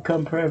Father, we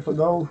come praying for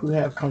those who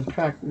have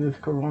contracted this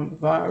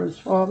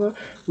coronavirus, Father.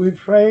 We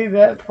pray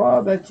that,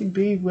 Father, that you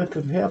be with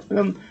them, help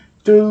them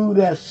through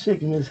that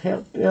sickness,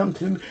 help them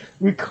to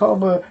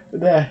recover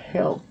their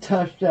health,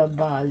 touch their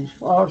bodies,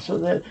 Father, so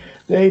that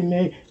they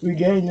may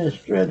regain their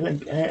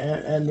strength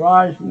and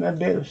rise from their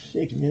bed of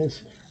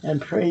sickness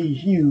and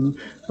praise you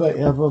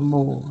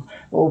forevermore.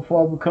 Oh,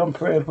 Father, we come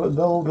praying for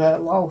those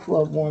that lost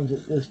loved ones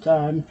at this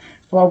time.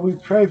 Father, we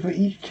pray for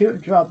each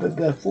teardrop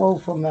that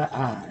flows from their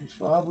eyes.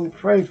 Father, we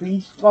pray for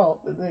each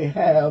thought that they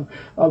have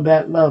of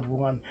that loved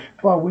one.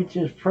 Father, we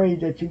just pray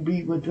that you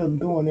be with them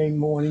during their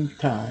morning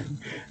time.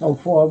 Oh,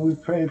 Father, we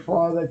pray,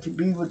 Father, that you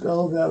be with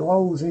those that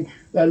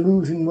are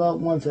losing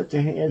loved ones at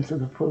the hands of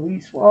the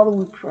police. Father,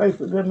 we pray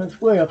for them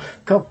as well.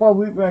 Because, Father,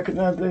 we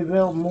recognize they're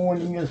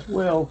mourning as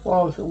well,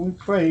 Father, so we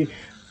pray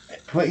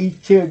for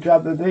each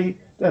teardrop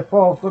that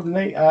fall from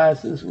their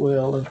eyes as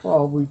well. And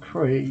Father, we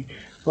pray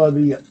for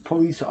the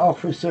police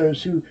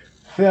officers who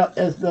felt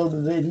as though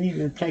that they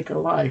needed to take a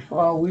life.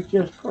 Father, we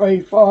just pray,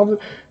 Father,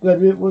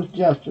 that it was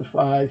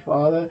justified,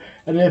 Father.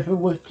 And if it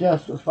was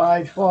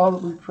justified, Father,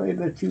 we pray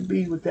that you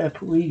be with that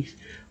police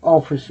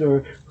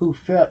officer who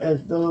felt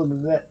as though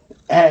that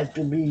had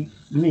to be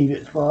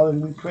needed, Father.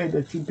 And we pray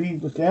that you be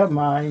with their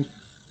minds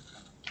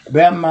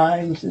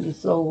and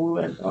soul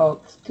and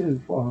thoughts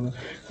too, Father,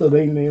 so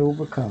they may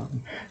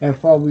overcome. And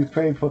Father, we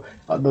pray for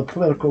the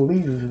political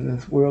leaders in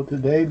this world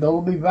today.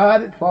 Though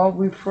divided, Father,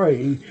 we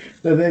pray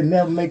that they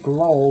never make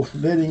laws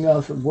bidding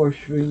us of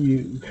worshiping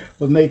you,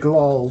 but make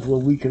laws where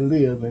we can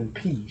live in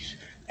peace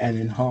and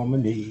in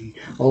harmony.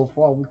 Oh,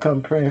 Father, we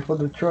come praying for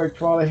the church.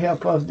 Father,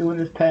 help us during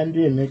this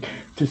pandemic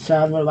to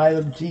shine the light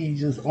of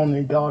Jesus on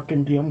a dark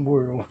and dim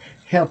world.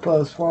 Help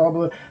us,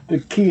 Father, to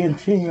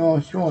continue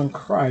on showing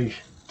Christ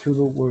to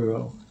the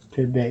world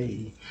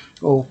today.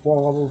 Oh,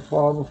 Father,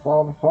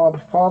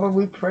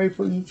 we pray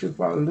for each of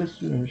our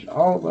listeners,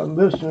 all of our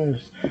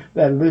listeners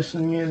that are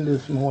listening in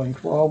this morning.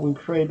 Father, we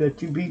pray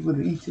that you be with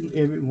each and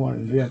every one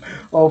of them.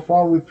 Oh,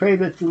 Father, we pray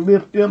that you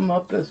lift them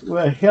up as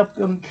well. Help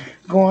them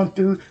going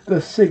through the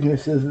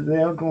sicknesses that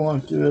they're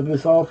going through. If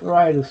it's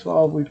arthritis,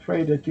 Father, we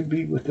pray that you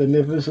be with them.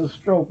 If it's a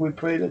stroke, we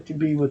pray that you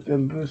be with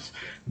them. If it's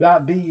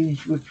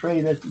diabetes, we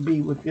pray that you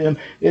be with them.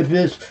 If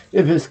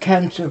it's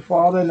cancer,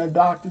 Father, and the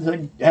doctors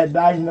had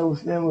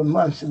diagnosed them with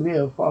months to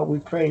live, Father, we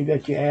pray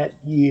that you add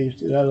years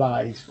to their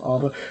lives,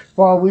 Father.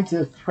 Father, we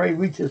just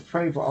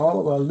pray for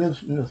all of our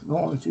listeners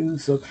going through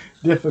some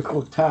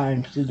difficult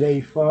times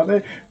today,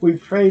 Father. We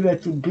pray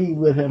that you be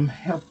with them,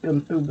 help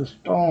them through the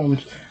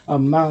storms, a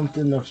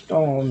mountain of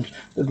storms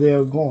that they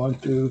are going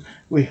through.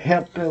 We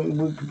help them,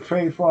 we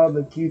pray,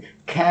 Father, that you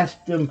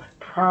cast them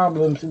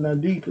problems in the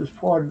deepest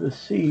part of the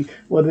sea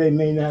where they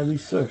may not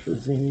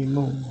resurface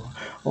anymore.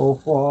 Oh,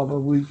 Father,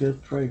 we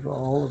just pray for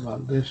all of our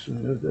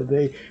listeners that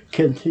they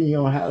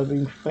continue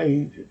having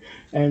faith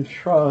and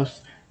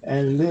trust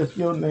and lift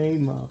your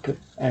name up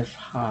as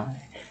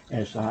high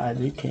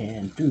they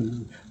can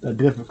through the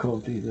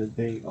difficulty that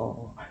they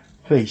are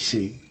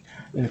facing.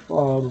 And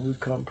Father, we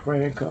come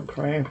praying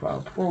for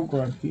our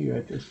program here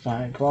at this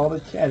time. Father,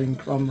 chatting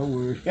from the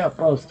Word.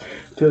 Help us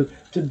to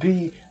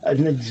be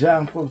an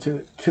example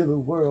to the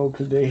world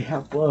today.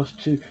 Help us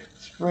to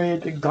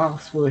spread the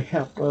gospel.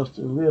 Help us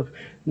to live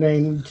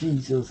name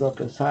Jesus up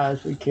as high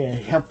as we can.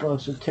 Help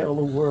us to tell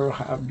the world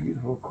how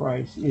beautiful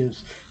Christ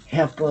is.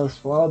 Help us,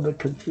 Father,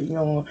 continue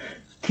on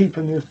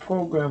keeping this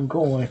program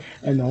going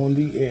and on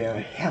the air.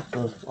 Help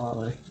us,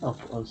 Father.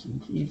 Help us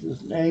in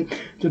Jesus' name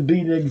to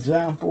be the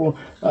example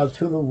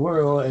to the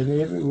world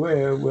and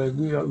everywhere where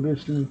we are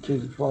listening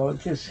to. Father,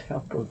 just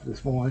help us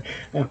this morning.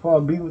 And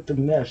Father, be with the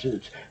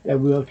message that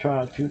we'll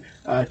try to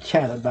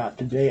chat about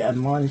today,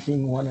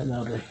 admonishing one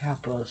another.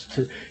 Help us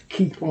to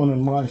keep on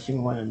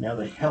admonishing one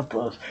another. Help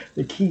us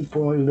to keep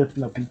on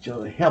lifting up each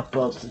other. Help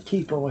us to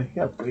keep on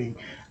helping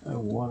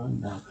one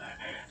another.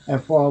 And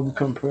Father, we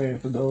come praying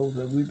for those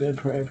that we've been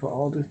praying for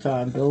all this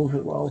time, those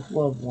that lost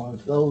loved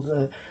ones, those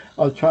that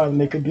are trying to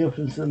make a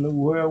difference in the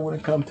world when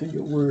it comes to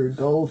your word,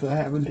 those that are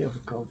having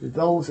difficulties,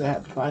 those that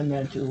have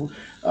financial,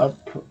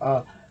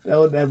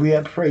 that we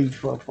have prayed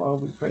for.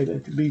 Father, we pray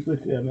that you be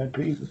with them and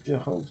be with your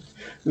host.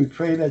 We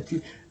pray that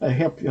you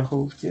help your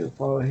host here.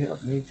 Father,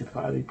 help me to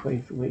find a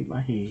place to lay my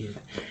head.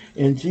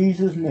 In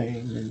Jesus'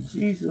 name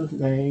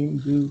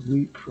do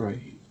we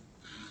pray.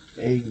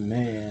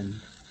 Amen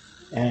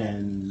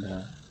and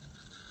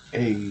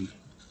amen.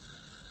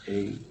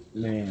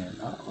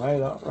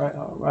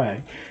 All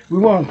right. We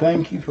want to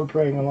thank you for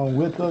praying along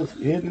with us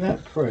in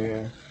that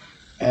prayer,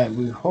 and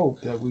we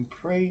hope that we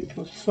prayed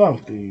for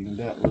something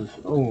that was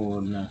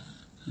on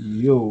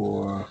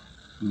your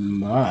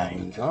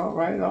minds. All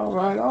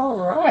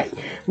right.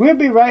 We'll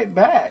be right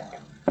back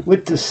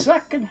with the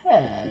second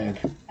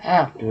half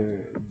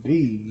after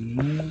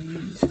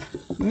these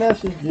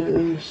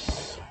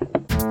messages.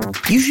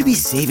 You should be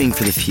saving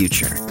for the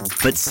future,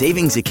 but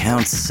savings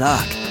accounts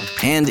suck,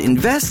 and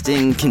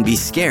investing can be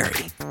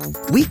scary.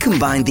 We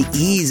combine the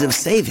ease of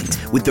savings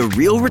with the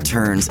real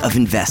returns of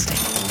investing.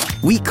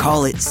 We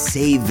call it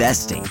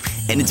Savesting,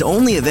 and it's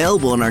only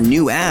available in our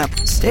new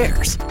app,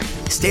 Stairs.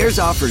 Stairs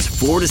offers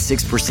 4 to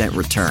 6%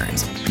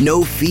 returns,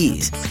 no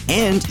fees,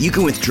 and you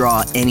can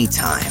withdraw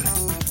anytime.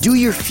 Do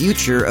your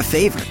future a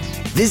favor.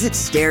 Visit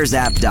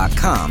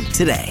StairsApp.com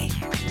today.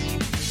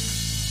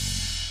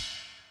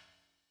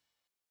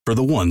 For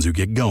the ones who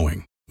get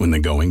going when the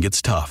going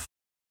gets tough,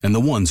 and the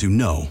ones who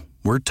know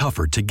we're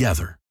tougher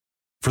together.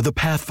 For the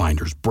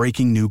Pathfinders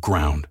breaking new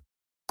ground,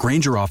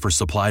 Grainger offers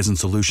supplies and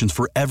solutions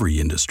for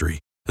every industry,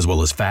 as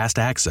well as fast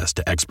access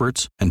to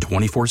experts and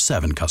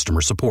 24/7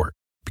 customer support.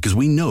 Because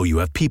we know you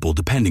have people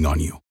depending on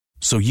you,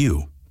 so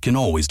you can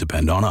always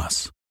depend on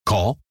us.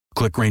 Call,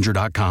 click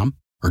Grainger.com,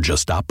 or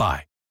just stop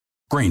by.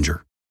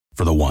 Grainger,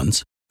 for the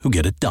ones who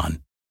get it done.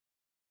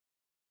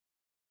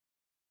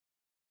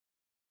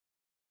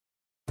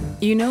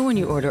 You know when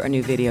you order a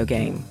new video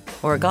game,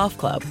 or a golf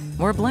club,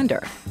 or a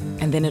blender,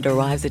 and then it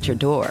arrives at your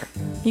door,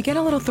 you get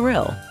a little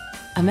thrill.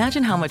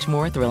 Imagine how much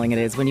more thrilling it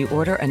is when you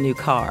order a new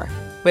car.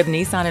 With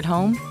Nissan at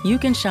Home, you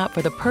can shop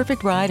for the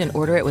perfect ride and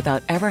order it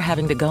without ever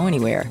having to go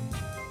anywhere.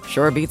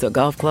 Sure beats a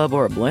golf club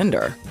or a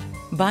blender.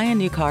 Buy a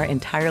new car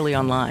entirely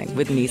online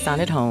with Nissan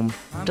at Home.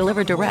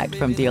 Delivered direct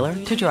from dealer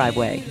to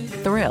driveway.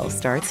 Thrill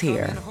starts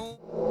here.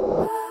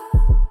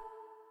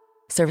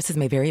 Services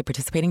may vary at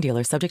participating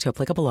dealers, subject to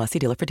applicable law. See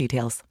dealer for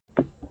details.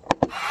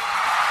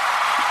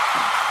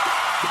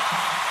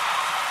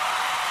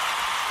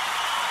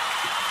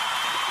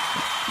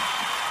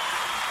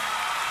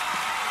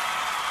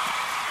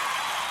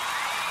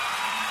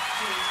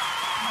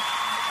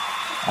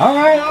 All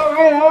right.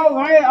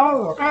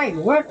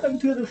 Welcome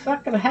to the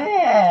second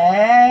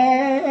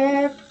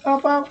half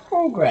of our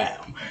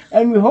program.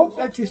 And we hope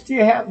that you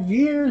still have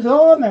ears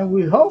on, and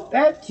we hope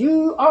that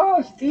you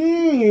are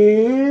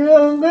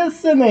still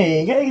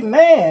listening.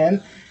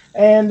 Amen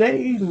and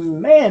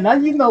amen. Now,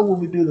 you know when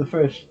we do the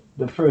first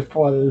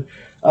part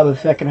of the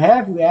second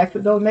half, we ask for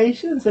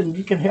donations, and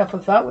you can help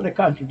us out with a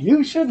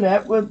contribution.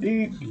 That would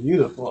be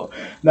beautiful.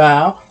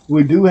 Now,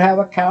 we do have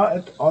an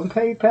account on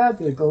PayPal.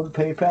 Just go to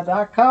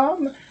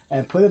paypal.com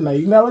and put in my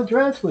email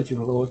address, which is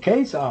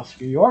lowercase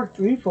Oscar York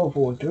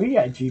 3443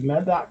 at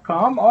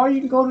gmail.com, or you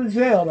can go to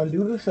Zelle and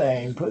do the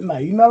same. Put in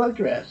my email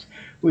address,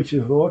 which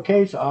is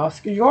lowercase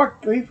Oscar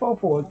York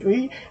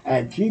 3443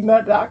 at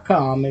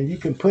gmail.com, and you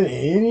can put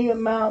any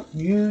amount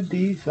you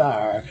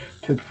desire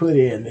to put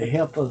in to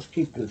help us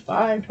keep this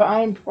fine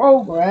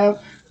program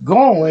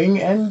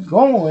going and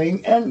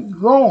going and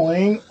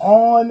going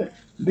on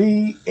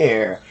the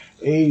air.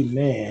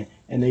 Amen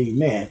and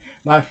amen.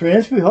 My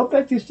friends, we hope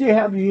that you still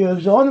have your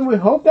ears on, and we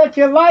hope that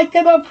you're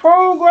liking the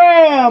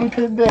program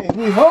today.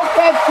 We hope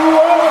that you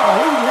are.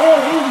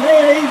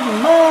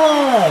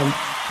 Amen.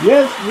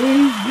 Yes,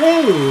 we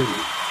do.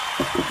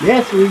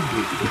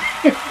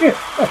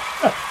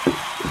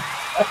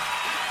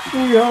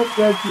 We hope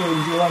that you're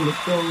enjoying the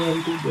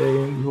program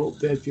today, and we hope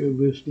that you're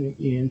listening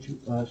in to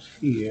us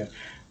here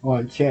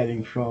on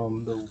Chatting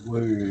from the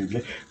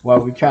Word, while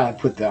we try to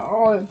put the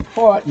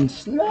all-important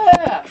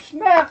snap,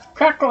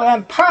 crackle,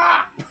 and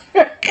pop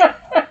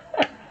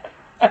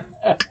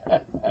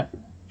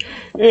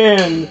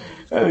in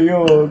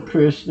your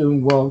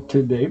Christian walk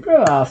today.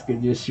 Brother Oscar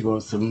just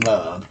wants some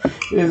love.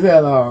 Is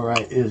that all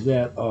right? Is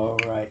that all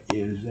right?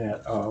 Is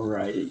that all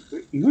right?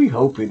 We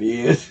hope it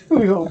is.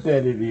 We hope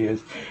that it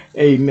is.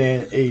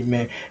 Amen.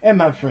 Amen. And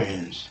my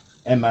friends,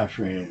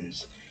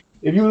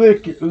 if you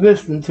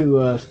listen to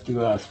us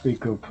through our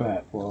speaker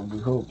platform, we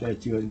hope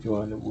that you're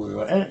enjoying the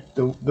world and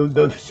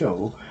the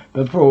show,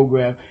 the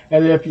program.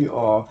 And if you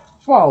are,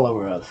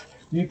 follow us.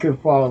 You can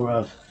follow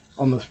us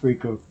on the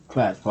speaker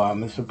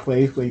platform. It's a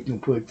place where you can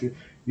put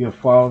your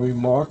follow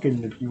remark,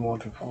 and if you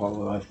want to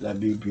follow us,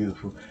 that'd be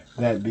beautiful.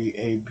 That'd be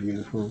a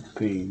beautiful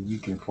thing. You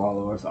can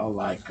follow us or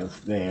like us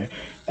there.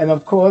 And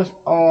of course,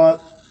 on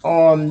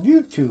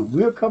YouTube,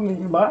 we're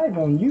coming live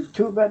on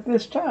YouTube at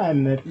this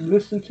time. If you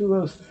listen to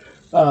us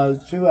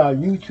through our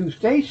YouTube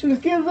stations,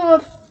 give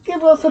us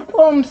a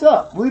thumbs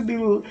up. We'd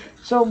be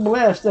so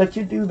blessed that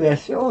you do that.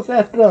 Show us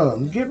that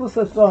thumb. Give us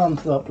a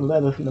thumbs up and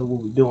let us know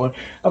what we're doing.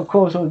 Of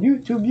course, on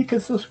YouTube, you can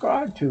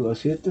subscribe to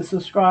us. Hit the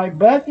subscribe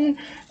button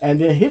and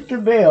then hit the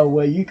bell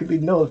where you can be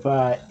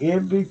notified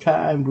every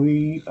time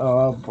we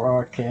are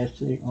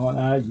broadcasting on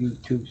our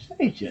YouTube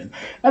station.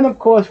 And of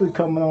course, we're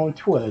coming on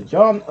Twitter.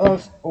 Join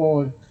us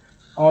on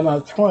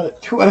our Twitter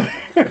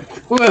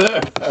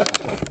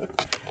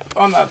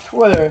on our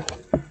Twitter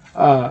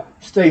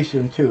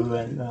station too,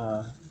 and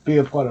be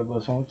a part of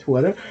us on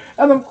Twitter.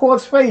 And of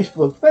course,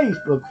 Facebook.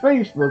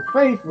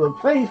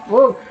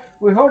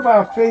 We hope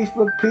our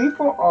Facebook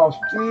people are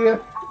still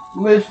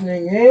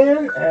listening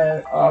in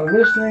and are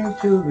listening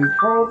to the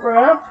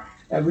program,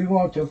 and we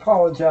want to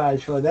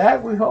apologize for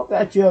that. We hope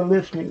that you're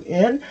listening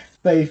in.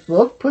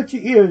 Facebook, put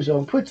your ears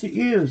on,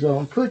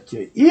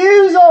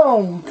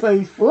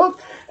 Facebook,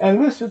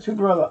 and listen to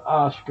Brother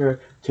Oscar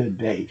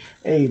today.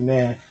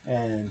 Amen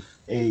and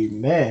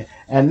amen.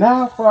 And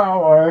now for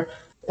our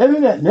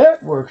internet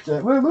networks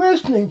that we're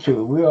listening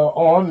to. We are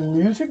on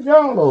Music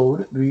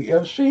Download,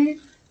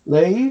 VFC,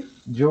 Lave,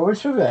 George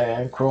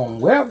Savan, Chrome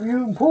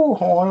WebView,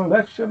 Bullhorn,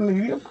 Alexa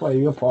Media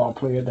Player,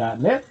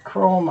 PaulPlayer.net,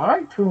 Chrome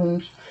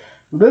iTunes,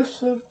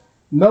 Listen,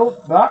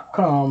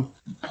 Note.com,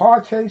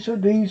 Podchaser,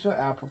 Deezer,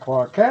 Apple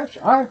Podcasts,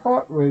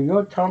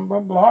 iHeartRadio,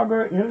 Tumblr,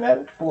 Blogger, Internet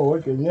Explorer,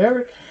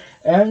 generic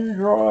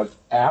Android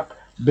app,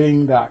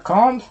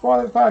 Bing.com,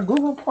 Spotify,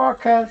 Google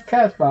Podcasts,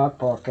 Castbox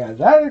Podcasts,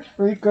 Alex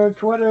Spreaker,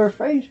 Twitter,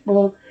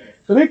 Facebook,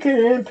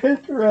 LinkedIn,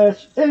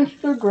 Pinterest,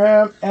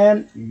 Instagram,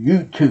 and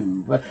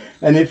YouTube.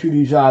 And if you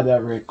desire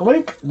direct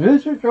link,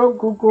 visit your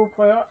Google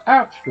Play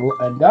App Store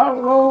and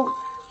download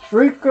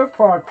Spreaker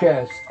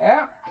Podcast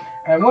app.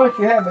 And once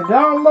you have it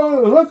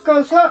downloaded, look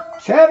us up,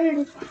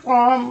 Chatting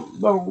from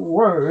the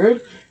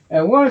Word.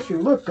 And once you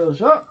look us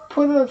up,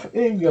 put us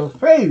in your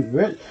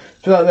favorite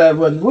so that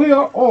when we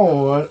are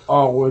on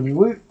or when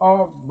we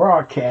are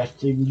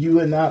broadcasting, you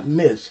will not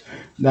miss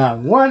not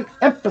one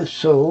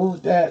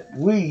episode that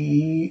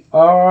we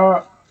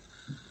are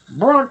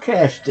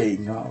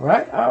broadcasting. All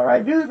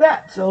right, do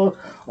that. So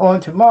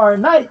on tomorrow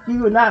night, you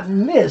will not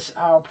miss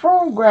our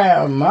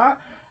program,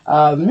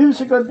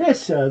 Music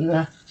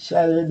Edition,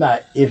 Saturday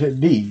night, if it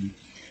be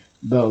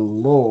the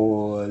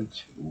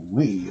Lord's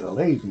will.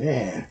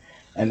 Amen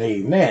and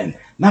amen.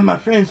 Now, my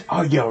friends,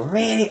 are you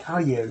ready?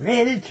 Are you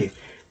ready to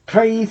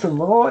praise the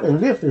Lord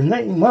and lift His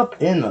name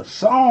up in a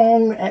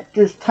song at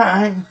this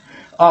time?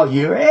 Are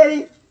you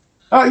ready?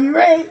 Are you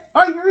ready?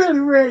 Are you really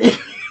ready?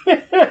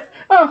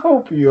 I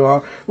hope you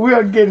are. We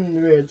are getting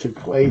ready to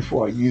play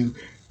for you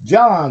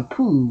John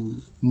Poo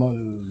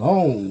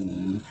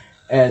Malone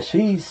as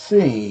he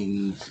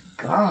sings,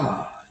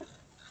 God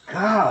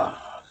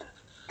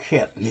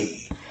kept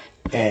me,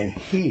 and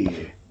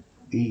here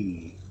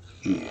He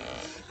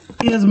is.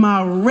 He is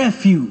my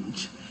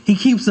refuge. He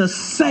keeps us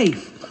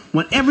safe.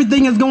 When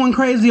everything is going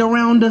crazy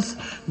around us,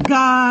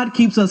 God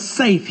keeps us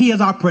safe. He is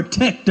our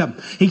protector.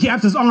 He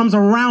keeps His arms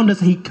around us.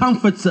 He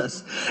comforts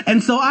us.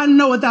 And so I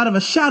know without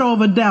a shadow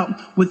of a doubt,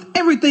 with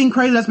everything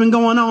crazy that's been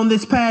going on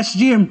this past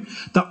year,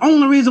 the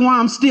only reason why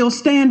I'm still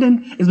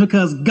standing is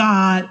because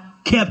God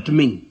kept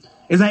me.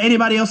 Is that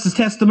anybody else's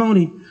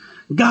testimony?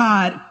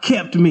 God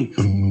kept me.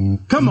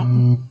 Come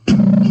on.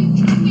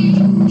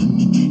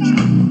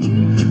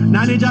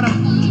 Now I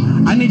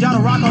need y'all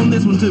to rock on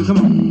this one too. Come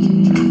on.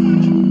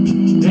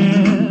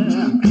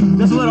 Yeah.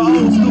 Just a little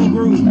old school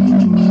groove.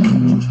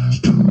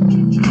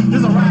 This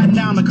is a riding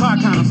down the car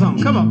kind of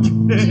song. Come on.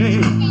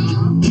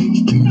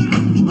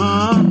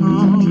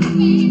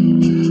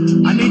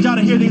 I need y'all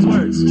to hear these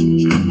words.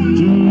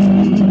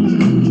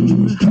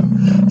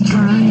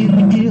 Trying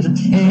to get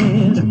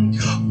ahead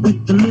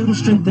with the little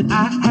strength that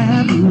I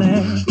have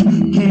left.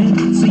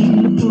 Can't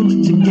seem to pull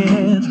it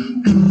together.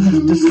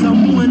 Does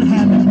someone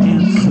have an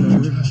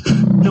answer?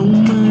 No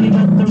money,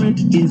 but the rent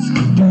is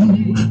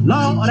due.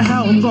 Lord,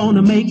 how I'm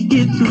gonna make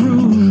it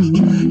through.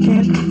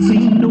 Can't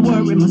seem to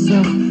worry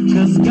myself,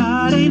 cause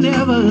God ain't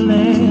never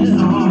left.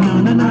 Oh,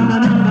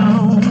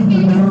 no.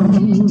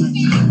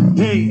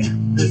 Hey,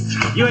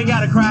 you ain't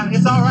gotta cry,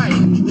 it's alright.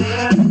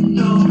 There's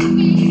no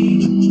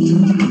need.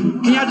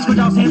 Can y'all just put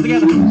y'all's hands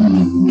together?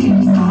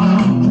 It's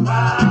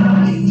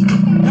alright.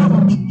 Come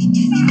on.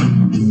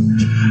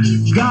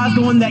 God's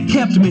the one that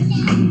kept me.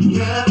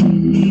 Kept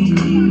me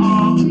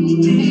all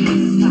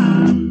this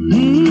time.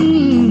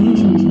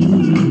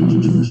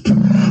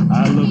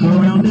 I look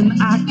around and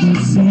I can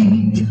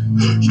see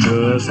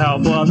just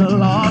how far the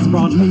Lord's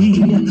brought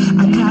me.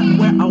 I'm not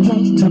where I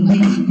want to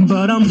be,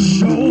 but I'm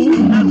sure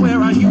not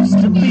where I used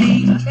to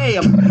be. Hey,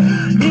 if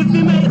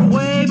he made a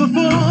way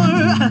before,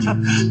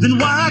 then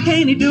why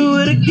can't he do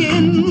it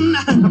again?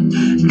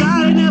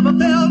 God ain't never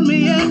failed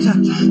me yet.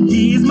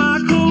 He's my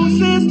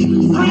closest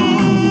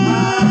friend.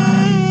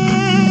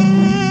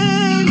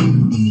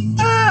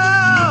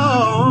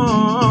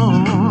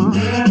 Oh,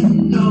 there's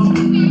no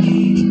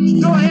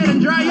need. Go ahead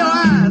and dry your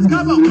eyes.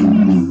 Come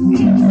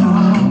on.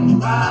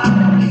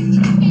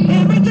 Alright.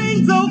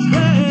 Everything's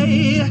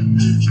okay.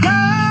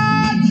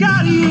 God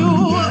got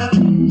you.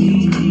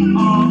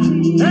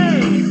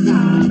 Hey,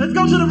 let's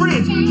go to the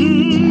bridge.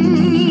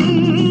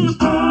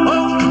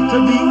 Oh, to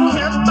be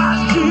kept by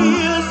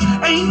Jesus.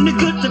 Ain't it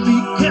good to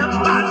be kept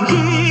by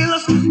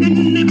Jesus?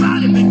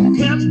 Anybody been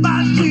kept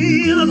by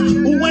Jesus?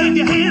 Wave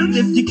your hands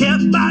if you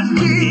kept by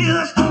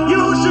Jesus.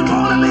 You should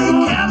want to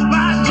be kept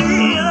by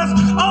Jesus.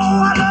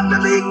 Oh, I love to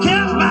be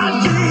kept by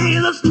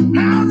Jesus.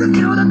 How's it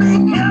feel to be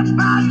kept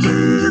by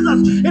Jesus?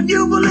 If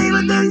you believe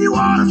it, then you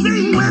ought to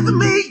sing with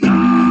me.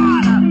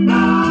 God,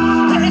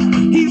 hey,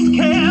 He's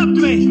kept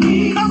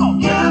me. Come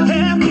on,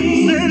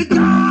 hey, say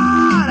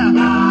God,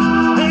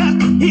 hey,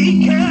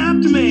 He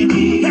kept me.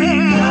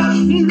 Hey,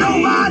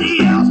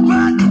 nobody else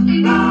but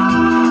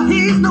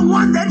He's the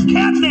one that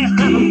kept me.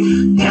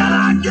 Can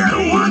I get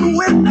one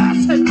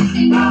witness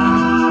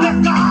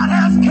that God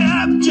has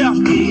kept you?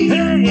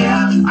 Hey,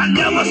 I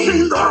never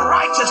seen the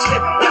righteous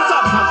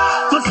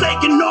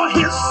forsaken nor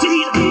his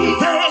seed.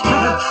 Hey,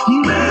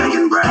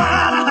 begging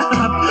bread,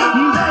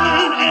 they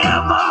ain't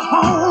ever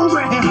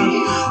hungry. I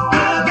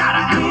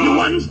gotta ask you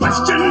one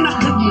question.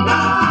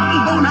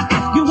 I'm gonna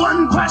ask you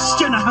one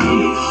question.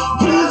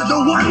 Who's the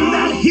one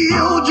that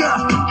healed you?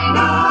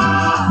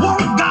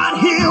 Won't God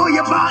heal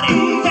your body?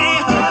 Hey,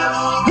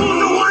 who's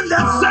the one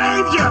that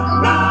saved you?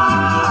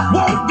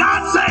 Won't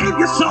God save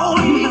your soul?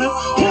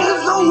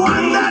 Who's the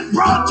one that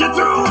brought you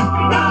through?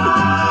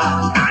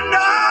 I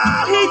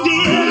know He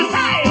did.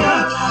 Hey,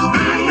 I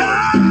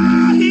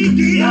know He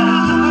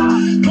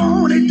did.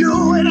 Won't He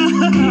do it?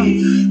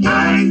 I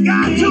ain't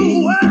got to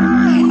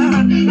worry, 'cause I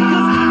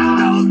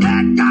know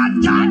that God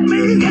got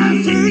me.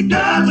 Yes, He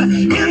does.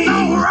 It's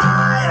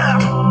alright.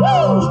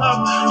 Woo!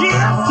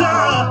 Yes,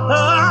 sir.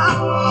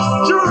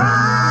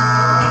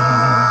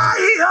 Dry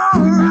your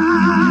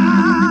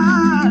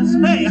eyes.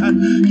 Hey,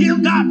 give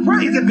God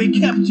praise if He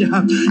kept you.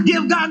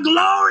 Give God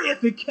glory if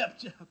He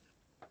kept you.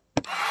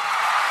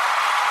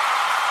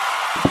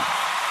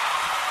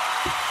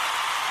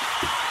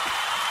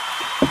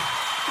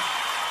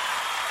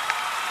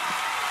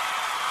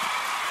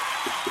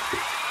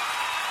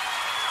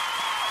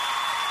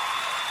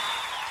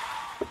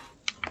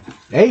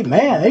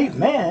 Amen,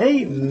 amen,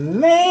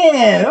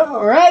 amen.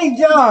 All right,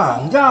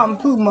 John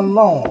P.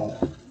 Malone.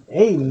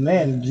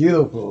 Amen.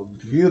 Beautiful,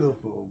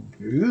 beautiful,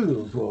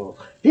 beautiful.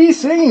 He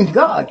sings,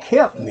 God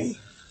kept me.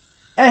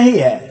 And He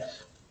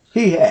has.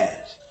 He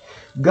has.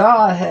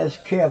 God has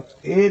kept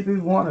every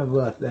one of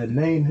us that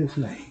name His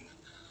name.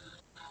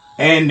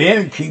 And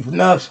then keeping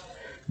us,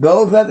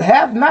 those that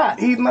have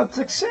not, even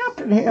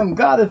accepted Him.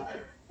 God is,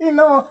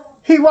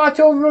 He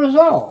watch over us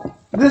all.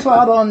 This is why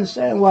I don't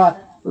understand why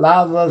a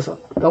lot of us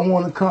don't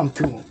want to come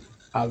to Him.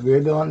 I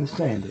really don't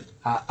understand it.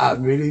 I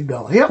really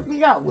don't. Help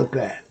me out with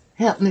that.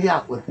 Help me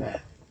out with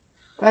that.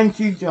 Thank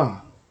you,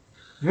 John.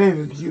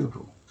 Very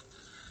beautiful.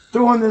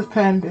 During this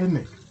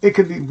pandemic, it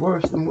could be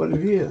worse than what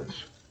it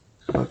is.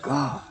 But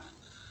God,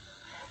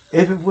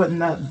 if it would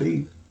not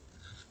be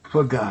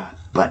for God,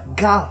 but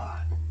God.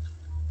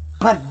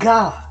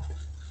 God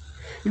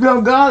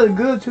is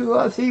good to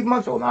us even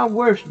much on our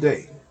worst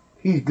day.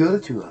 He's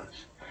good to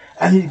us.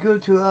 And He's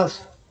good to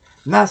us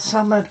not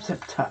some of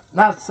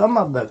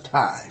the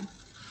time,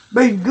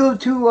 but He's good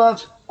to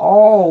us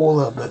all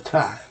of the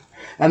time.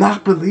 And I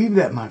believe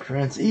that, my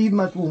friends, even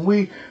when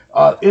we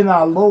are in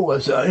our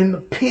lowest, in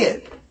the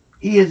pit,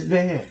 He is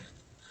there.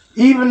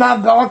 Even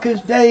our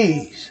darkest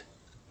days,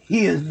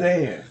 He is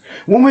there.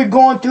 When we're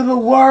going through the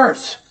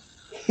worst,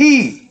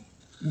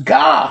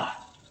 God,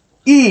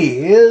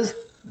 is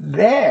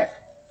there.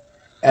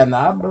 And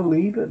I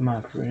believe it,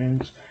 my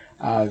friends.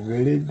 I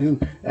really do.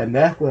 And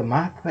that's where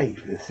my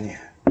faith is in.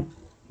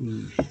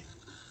 He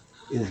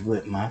is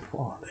with my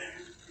Father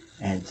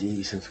and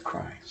Jesus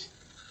Christ,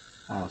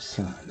 our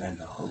Son, and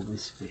the Holy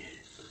Spirit.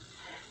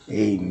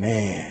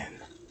 Amen.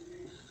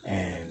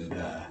 And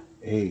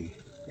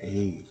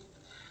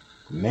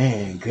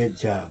amen. Good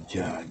job,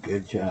 John.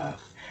 Good job.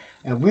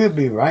 And we'll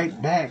be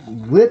right back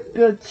with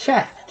the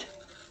chat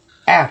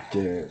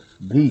after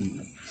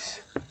these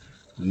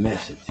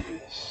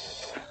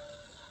messages.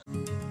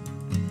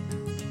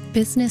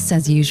 Business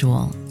as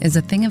usual is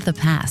a thing of the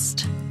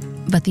past,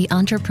 but the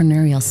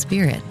entrepreneurial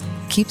spirit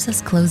keeps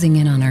us closing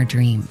in on our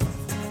dream.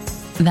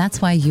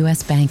 That's why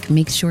U.S. Bank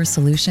makes sure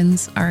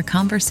solutions are a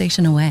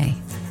conversation away,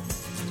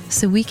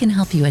 so we can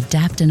help you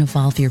adapt and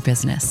evolve your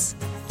business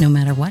no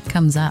matter what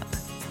comes up.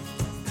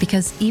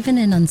 Because even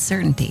in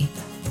uncertainty,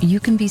 you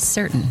can be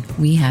certain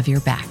we have your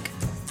back.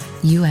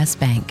 U.S.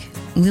 Bank.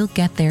 We'll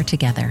get there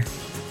together.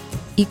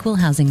 Equal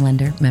housing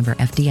lender, member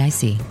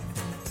FDIC.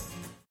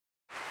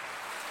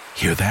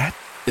 Hear that?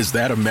 Is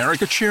that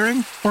America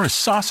cheering or a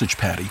sausage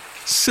patty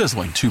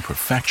sizzling to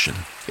perfection?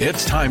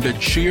 It's time to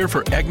cheer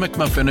for Egg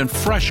McMuffin and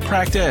fresh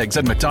cracked eggs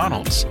at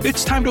McDonald's.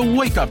 It's time to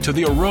wake up to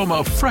the aroma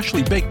of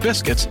freshly baked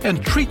biscuits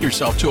and treat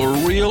yourself to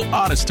a real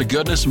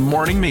honest-to-goodness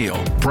morning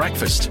meal.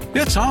 Breakfast,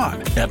 it's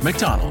on at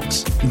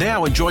McDonald's.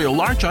 Now enjoy a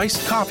large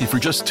iced coffee for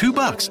just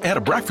 $2 and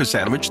a breakfast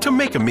sandwich to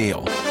make a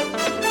meal.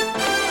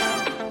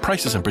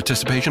 Prices and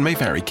participation may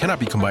vary. Cannot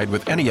be combined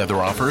with any other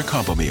offer or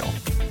combo meal.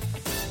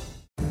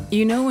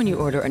 You know when you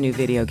order a new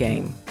video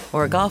game,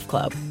 or a golf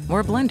club,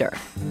 or a blender,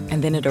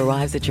 and then it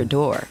arrives at your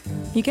door,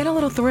 you get a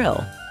little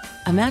thrill.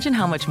 Imagine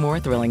how much more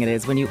thrilling it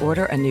is when you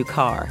order a new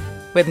car.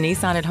 With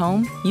Nissan at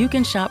home, you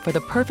can shop for the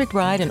perfect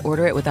ride and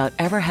order it without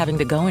ever having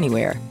to go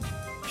anywhere.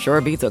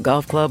 Sure beats a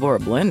golf club or a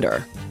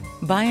blender.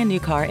 Buy a new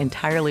car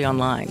entirely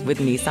online with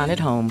Nissan at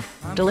home.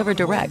 Delivered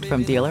direct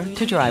from dealer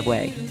to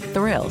driveway.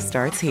 Thrill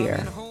starts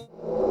here.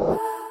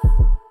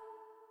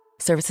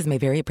 Services may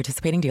vary at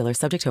participating dealers,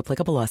 subject to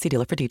applicable law. See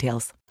dealer for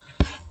details.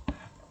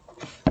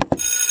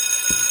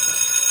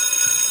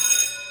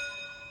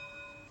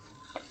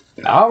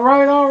 All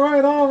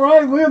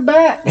right. We're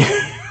back.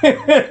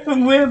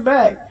 We're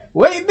back.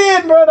 Where you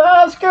been, Brother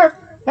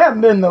Oscar?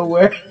 Haven't been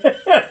nowhere.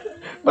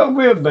 But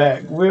we're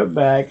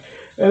back.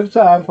 It's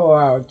time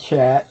for our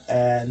chat,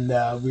 and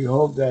we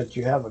hope that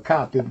you have a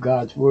copy of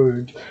God's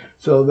Word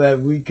so that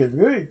we can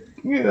really,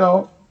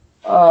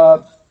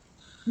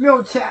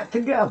 chat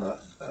together.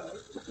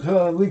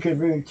 So that we can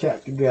really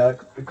chat together.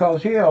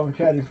 Because here on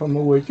Chatting from the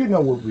Word, you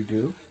know what we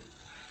do.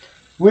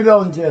 We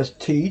don't just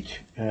teach,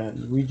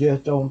 and we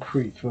just don't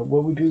preach. But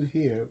what we do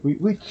here,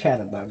 we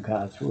chat about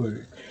God's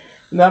Word.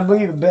 And I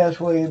believe the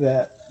best way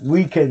that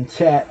we can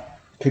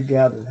chat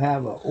together is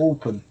have an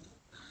open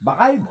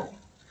Bible.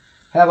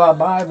 Have our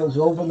Bibles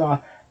open,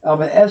 our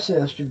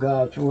access to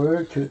God's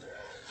Word,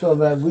 so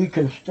that we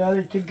can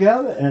study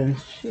together and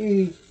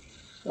see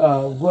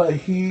what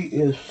He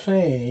is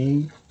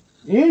saying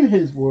in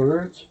His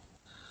words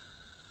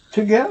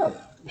together.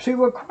 See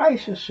what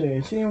Christ is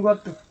saying. See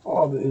what the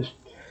Father is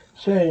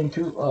saying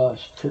to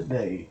us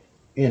today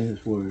in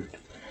His Word.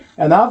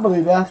 And I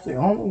believe that's the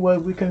only way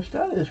we can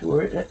study His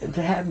Word,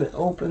 to have it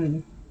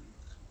open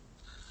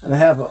and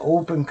have an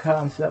open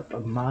concept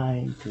of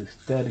mind to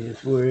study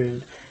His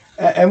Word.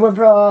 And what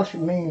Brother Oscar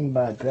means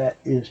by that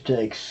is to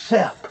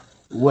accept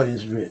what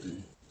is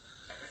written.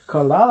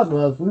 Because a lot of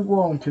us, we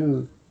want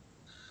to,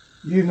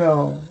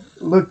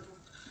 look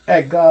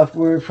at God's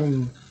Word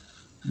from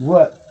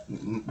what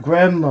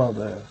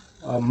grandmother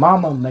or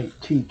mama may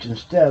teach,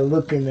 instead of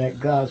looking at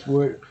God's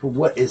Word for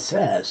what it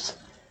says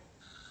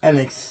and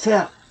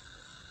accept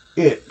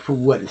it for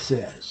what it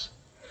says.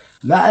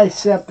 Not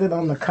accept it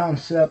on the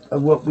concept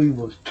of what we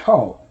was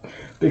taught,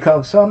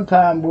 because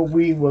sometimes what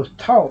we was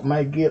taught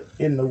might get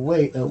in the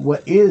way of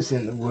what is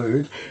in the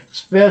Word,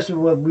 especially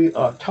what we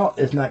are taught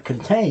is not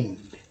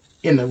contained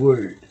in the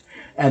Word.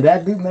 And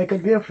that do make a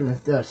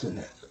difference, doesn't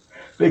it?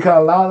 Because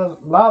a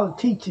lot of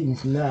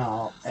teachings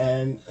now,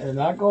 and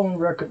I go on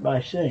record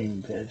by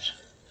saying this,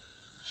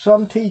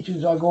 some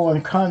teachers are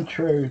going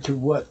contrary to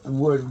what the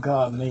Word of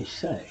God may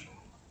say.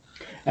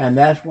 And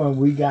that's when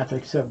we got to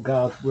accept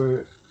God's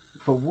Word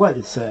for what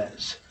it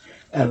says.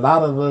 And a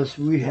lot of us,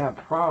 we have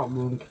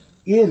problems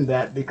in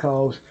that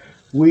because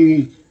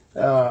we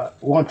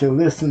want to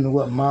listen to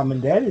what Mom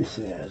and Daddy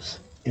says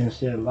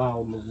instead of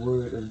allowing the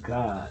Word of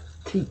God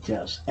teach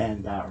us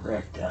and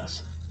direct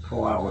us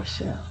for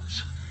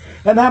ourselves.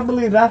 And I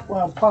believe that's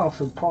why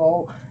Apostle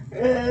Paul,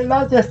 and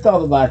I just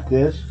thought about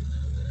this,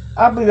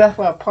 I believe that's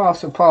why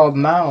Apostle Paul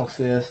now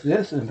says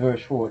this in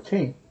verse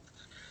 14.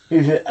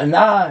 He said, and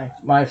I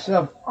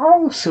myself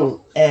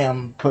also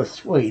am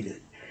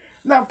persuaded.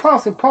 Now,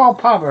 Apostle Paul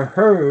probably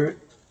heard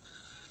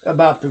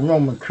about the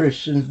Roman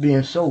Christians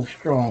being so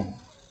strong.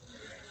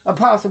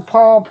 Apostle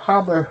Paul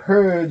probably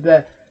heard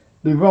that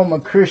the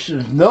Roman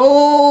Christians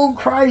know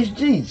Christ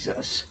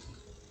Jesus.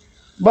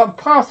 But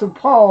Apostle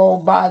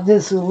Paul, by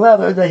this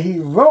letter that he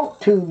wrote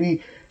to the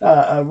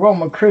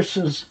Roman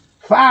Christians,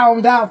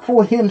 found out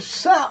for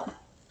himself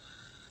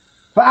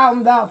that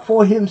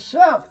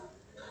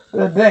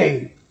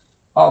they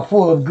are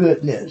full of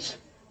goodness.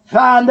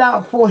 Found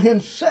out for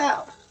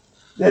himself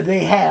that they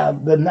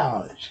have the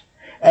knowledge.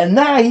 And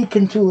now he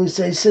can truly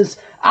say, since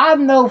I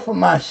know for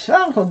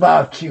myself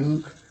about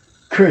you,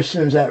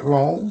 Christians at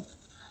Rome,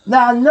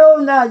 now I know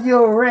now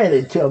you're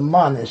ready to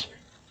admonish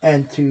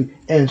and to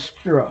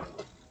instruct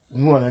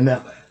one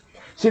another.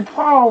 See,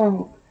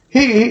 Paul,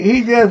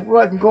 he just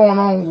wasn't going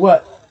on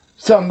what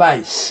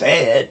somebody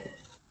said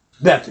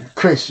that the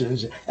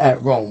Christians at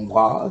Rome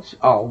was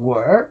or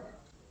were,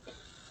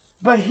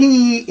 but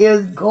he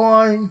is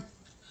going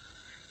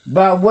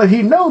by what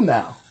he know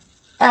now.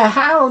 And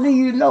how do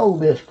you know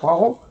this,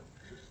 Paul?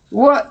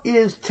 What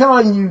is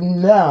telling you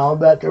now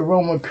that the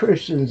Roman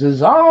Christians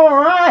is all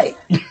right?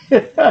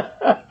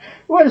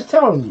 what it's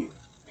telling you.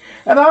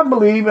 And I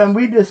believe, and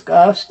we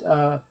discussed,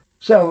 I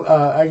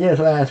guess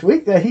last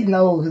week, that he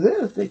knows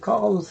this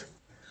because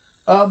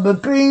of the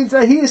things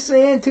that he's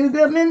saying to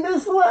them in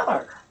this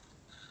letter.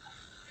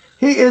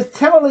 He is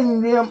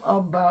telling them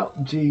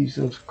about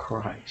Jesus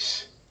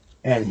Christ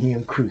and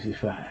him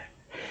crucified.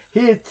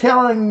 He is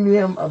telling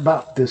them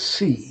about the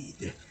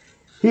seed.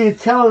 He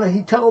told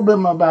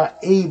them about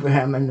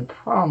Abraham and the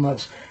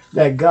promise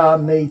that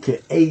God made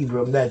to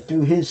Abram, that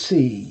through his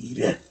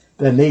seed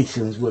the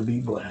nations would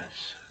be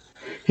blessed.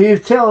 He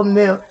told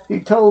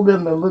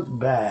them to look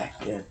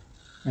back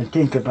and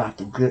think about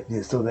the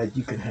goodness so that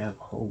you can have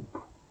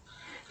hope.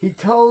 He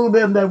told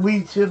them that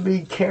we should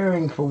be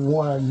caring for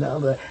one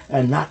another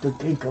and not to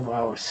think of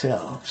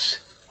ourselves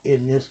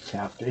in this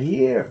chapter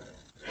here.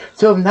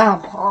 So now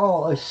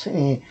Paul is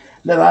saying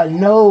that I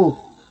know,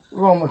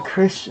 Roman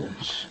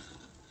Christians,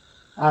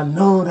 I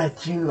know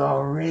that you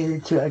are ready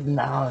to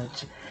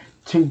acknowledge,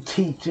 to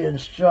teach, to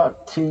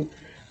instruct, to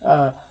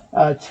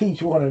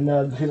teach one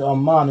another, to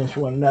admonish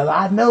one another.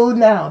 I know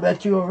now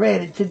that you are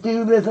ready to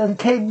do this and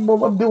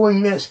capable of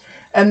doing this.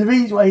 And the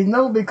reason why he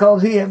knows,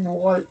 because he had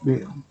warned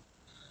them.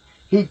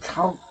 He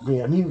taught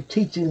them. He was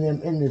teaching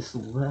them in this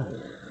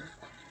letter.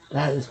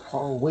 That is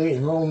Paul way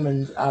in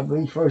Romans, I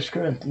believe, 1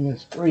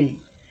 Corinthians 3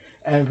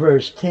 and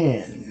verse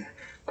 10.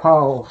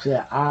 Paul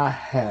said, I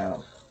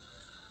have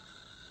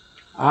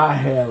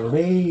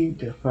laid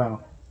the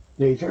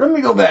foundation. Let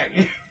me go back.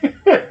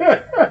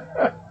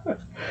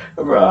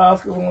 Brother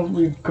Oscar wants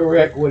me to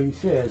correct what he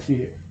says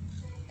here.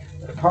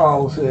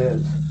 Paul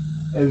says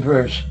in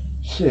verse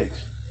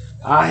 6,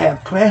 I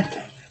have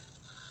planted,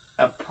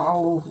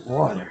 Apollo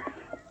watered,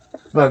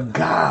 but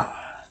God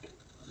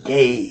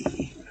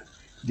gave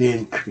the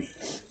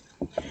increase.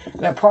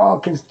 Now Paul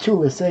can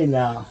truly say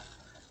now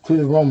to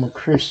the Roman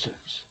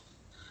Christians,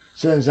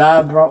 since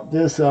I brought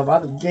this up,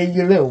 I gave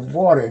you a little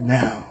water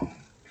now.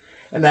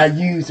 And I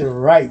used the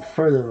right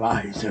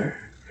fertilizer,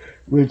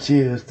 which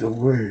is the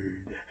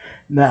word.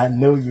 Now I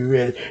know you're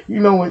ready. You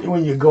know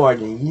when you're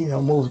gardening,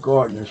 most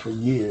gardeners for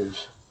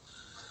years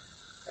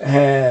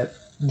have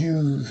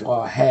used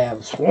or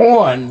have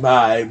sworn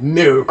by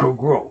Miracle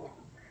Grow.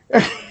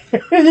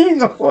 You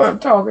know what I'm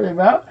talking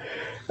about.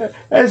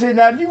 I said,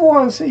 now if you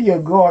want to see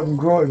your garden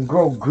grow and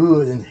grow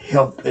good and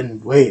healthy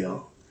and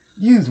well,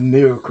 use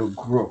Miracle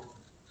Grow.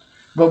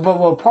 But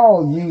what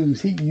Paul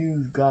used, he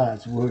used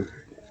God's word.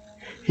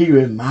 He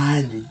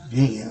reminded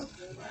them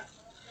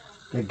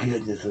the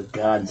goodness of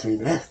God and said,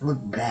 let's look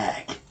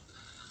back.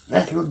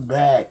 Let's look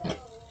back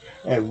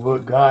at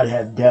what God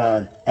had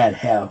done and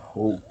have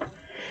hope.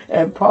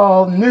 And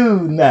Paul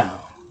knew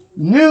now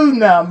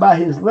by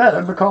his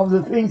letter, because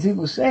of the things he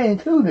was saying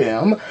to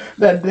them,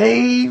 that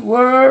they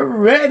were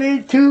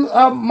ready to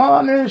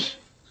admonish,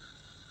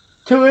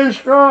 to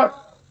instruct,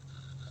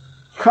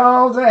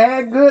 because they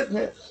had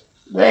goodness.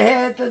 They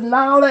had the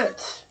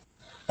knowledge,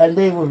 and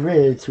they were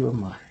ready to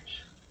admonish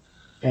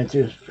and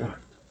to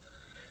instruct.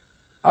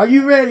 Are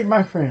you ready,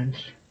 my friends?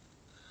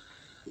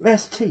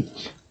 Let's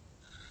teach.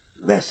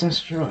 Let's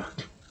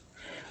instruct.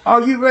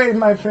 Are you ready,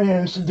 my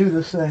friends, to do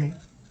the same?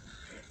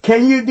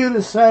 Can you do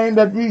the same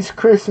that these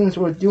Christians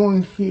were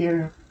doing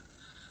here?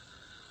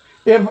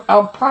 If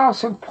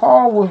Apostle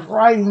Paul was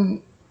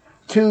writing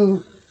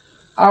to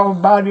our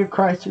body of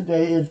Christ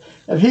today,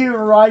 if he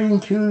were writing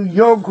to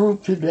your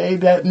group today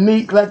that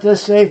meet, let's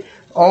just say,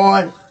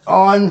 on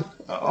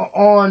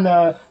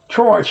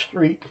Troy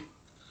Street,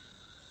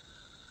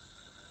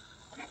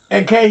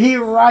 and can he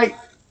write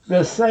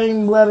the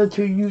same letter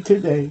to you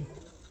today?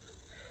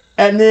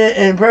 And then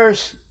in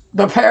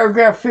the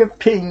paragraph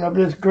 15 of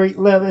this great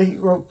letter he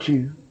wrote to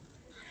you,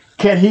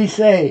 can he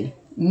say,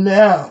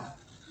 now,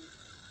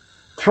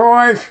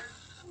 Troy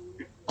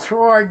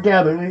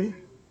gathering,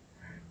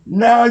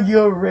 now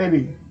you're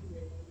ready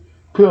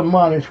to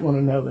admonish one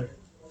another.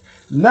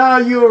 Now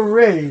you're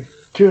ready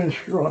to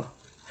instruct.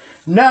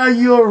 Now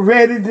you're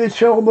ready to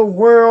show the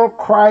world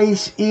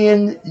Christ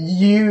in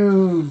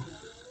you.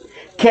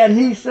 Can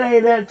he say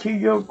that to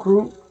your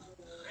group?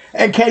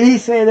 And can he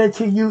say that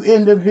to you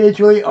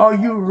individually? Are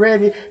you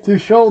ready to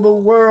show the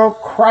world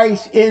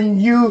Christ in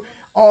you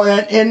on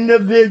an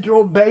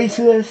individual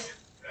basis?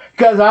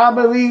 Because I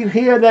believe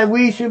here that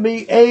we should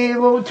be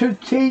able to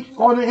teach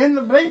on an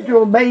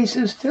individual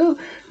basis too.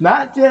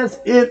 Not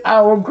just in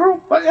our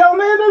group, but on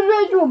an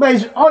individual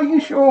basis. Are you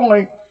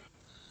showing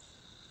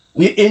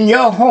in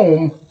your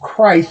home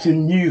Christ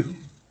in you?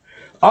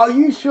 Are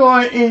you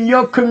showing in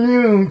your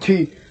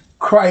community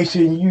Christ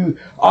in you?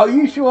 Are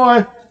you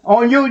showing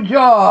on your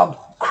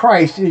job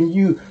Christ in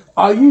you?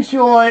 Are you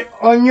showing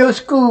on your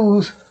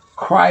schools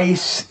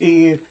Christ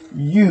in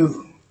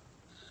you?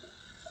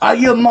 Are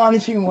you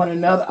admonishing one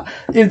another?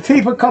 If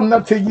people come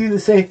up to you to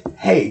say,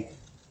 hey,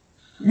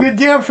 you're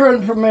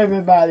different from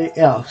everybody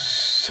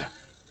else,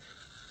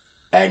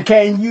 and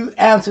can you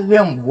answer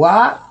them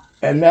why?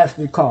 And that's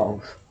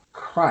because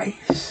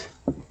Christ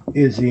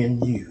is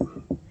in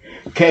you.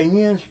 Can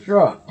you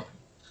instruct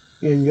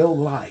in your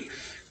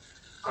life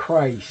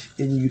Christ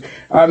in you.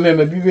 I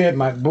remember if you read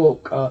my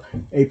book,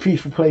 A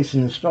Peaceful Place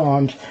in the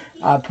Storms,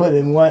 I put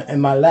in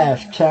my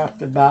last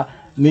chapter about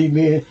me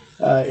being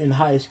in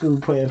high school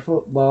playing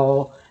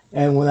football,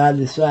 and when I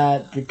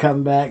decided to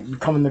come back,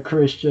 becoming a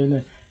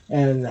Christian,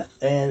 and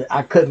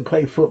I couldn't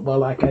play football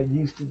like I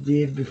used to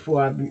did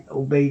before I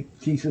obeyed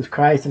Jesus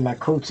Christ, and my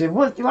coach said,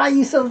 "Why are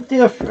you so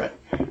different?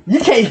 You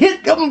can't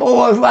hit them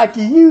boys like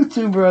you used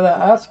to, brother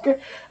Oscar.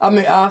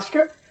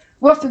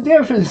 What's the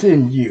difference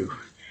in you?"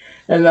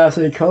 And I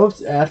said, "Coach,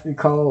 that's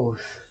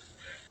because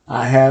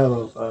I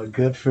have a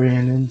good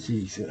friend in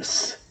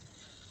Jesus.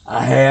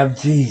 I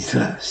have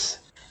Jesus.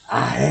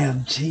 I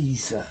have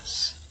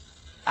Jesus.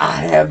 I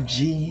have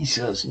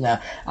Jesus. Now,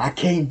 I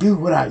can't do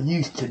what I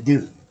used to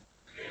do.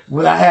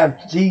 When I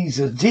have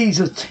Jesus,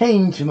 Jesus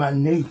changed my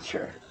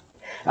nature.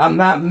 I'm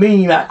not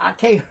mean. I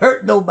can't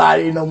hurt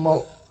nobody no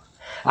more.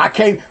 I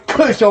can't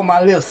push on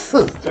my little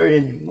sister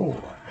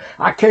anymore.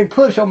 I can't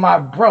push on my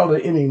brother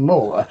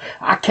anymore.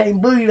 I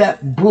can't be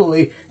that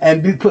bully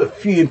and be put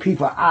fear in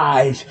people's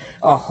eyes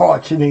or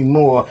hearts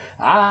anymore.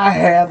 I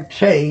have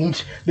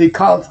changed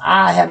because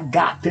I have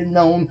got to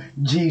know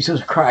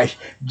Jesus Christ.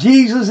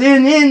 Jesus is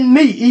in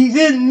me. He's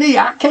in me.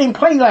 I can't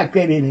play like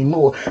that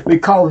anymore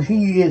because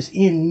he is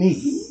in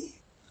me.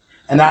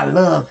 And I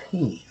love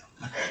him.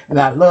 And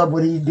I love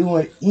what he's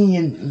doing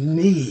in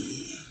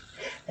me.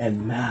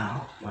 And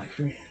now, my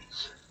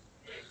friends,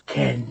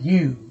 can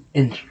you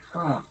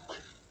instruct?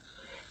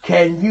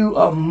 Can you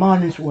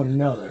admonish one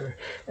another?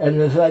 And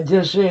as I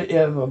just said,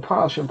 if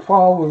Apostle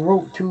Paul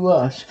wrote to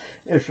us,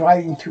 is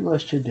writing to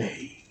us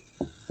today.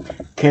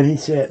 Can he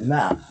say,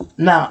 now,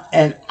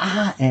 and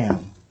I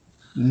am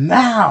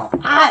now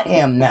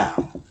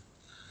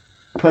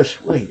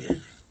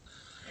persuaded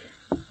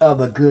of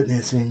the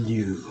goodness in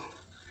you.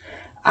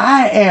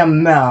 I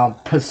am now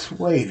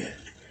persuaded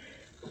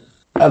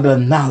of the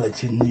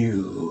knowledge in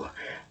you.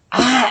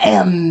 I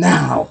am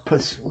now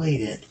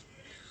persuaded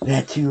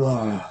that you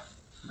are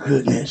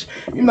goodness.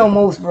 You know,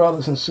 most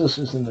brothers and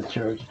sisters in the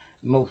church,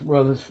 most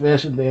brothers,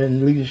 especially they're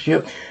in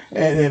leadership,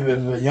 and if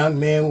a young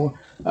man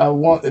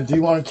if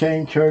you want to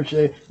change church,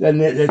 then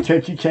the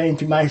church you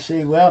change, you might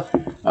say, well,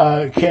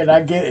 can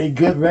I get a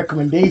good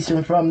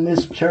recommendation from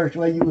this church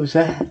where you was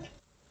at?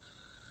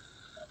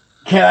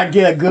 Can I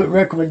get a good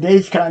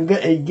recommendation? Can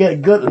I get a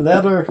good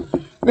letter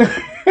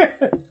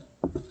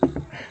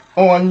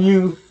on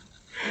you?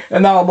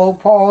 And although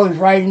Paul is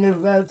writing this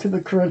letter to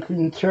the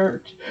Corinthian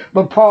church,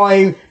 but Paul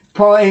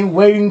ain't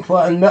waiting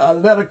for a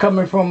letter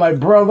coming from my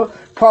brother.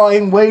 Paul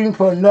ain't waiting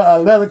for a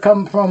letter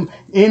coming from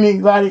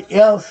anybody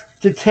else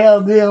to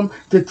tell him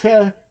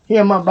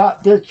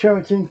about this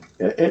church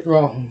at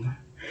Rome.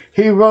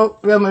 He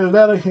wrote them a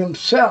letter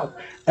himself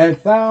and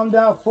found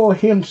out for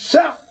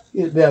himself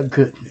their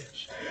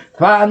goodness.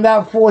 Find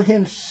out for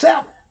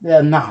himself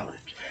their knowledge.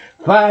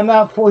 Find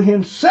out for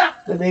himself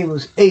that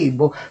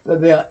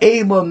they are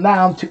able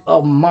now to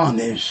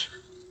admonish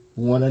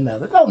one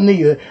another. Don't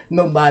need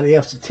nobody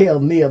else to tell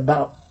me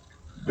about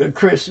the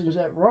Christians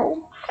at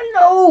Rome.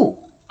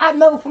 I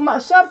know for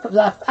myself because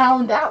I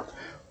found out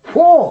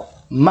for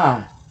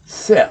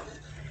myself.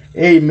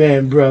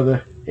 Amen,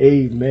 brother.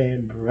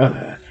 Amen,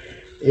 brother.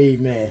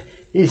 Amen.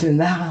 He said,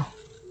 now,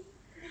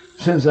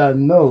 since I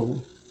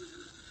know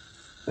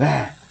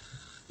that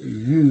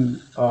you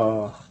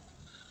are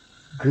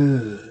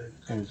good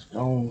and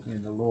strong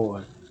in the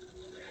Lord.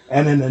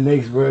 And in the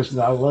next verse,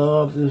 and I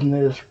love this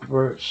next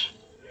verse,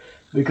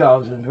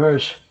 because in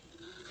verse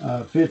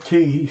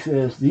 15 he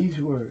says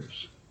these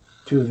words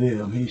to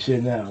them. He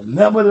said, now,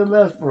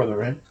 nevertheless,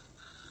 brethren,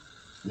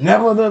 I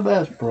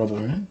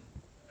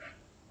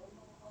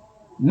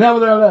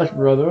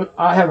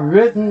have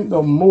written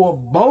the more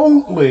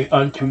boldly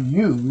unto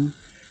you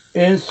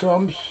in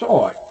some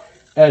sort,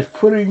 as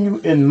putting you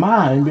in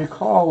mind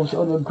because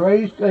of the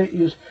grace that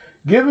is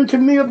given to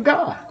me of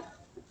God.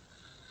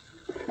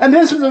 And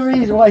this is the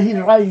reason why he's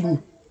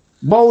writing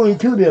boldly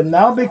to them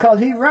now, because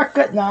he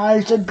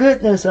recognized the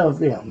goodness of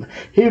them.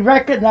 He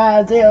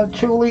recognized they are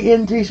truly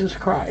in Jesus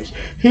Christ.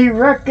 He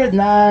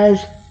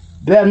recognized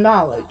their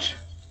knowledge.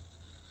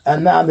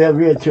 And now they're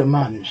ready to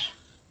admonish.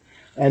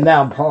 And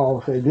now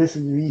Paul said, this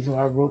is the reason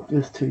why I wrote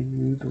this to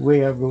you, the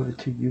way I wrote it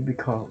to you,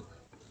 because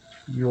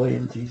you are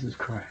in Jesus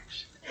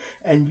Christ.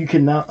 And you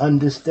can now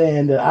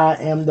understand that I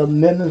am the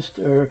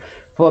minister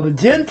for the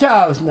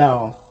Gentiles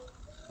now.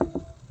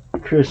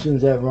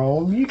 Christians at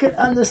Rome. You can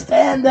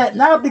understand that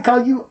now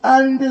because you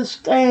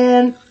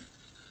understand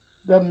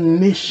the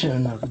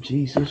mission of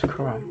Jesus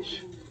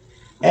Christ.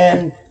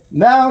 And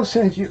now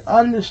since you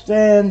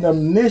understand the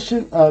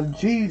mission of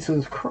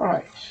Jesus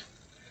Christ,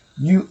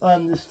 you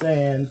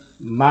understand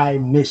my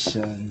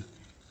mission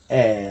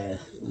as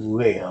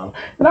well.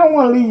 And I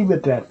want to leave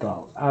with that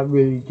thought. I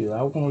really do.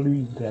 I want to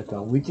leave with that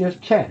thought. We're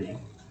just chatting.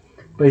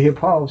 But here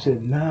Paul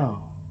said,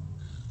 now,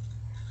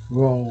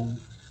 Rome,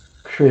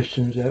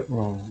 Christians at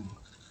Rome,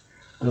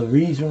 the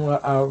reason why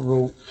I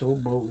wrote so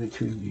boldly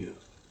to you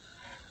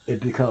is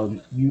because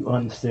you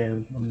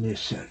understand the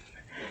mission.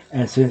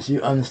 And since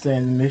you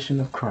understand the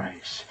mission of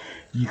Christ,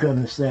 you can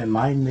understand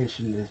my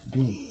mission as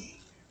being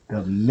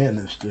the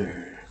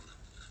minister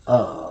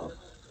of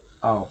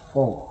or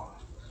for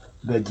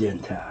the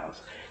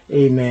Gentiles.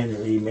 Amen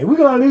and amen. We're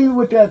going to leave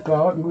with that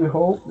thought, and we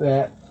hope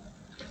that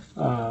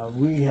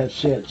we have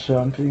said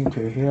something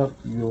to help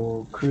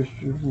your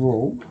Christian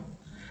growth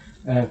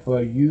and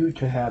for you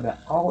to have an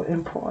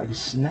all-important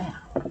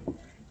snap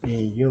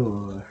in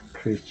your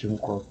Christian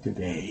walk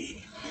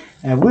today.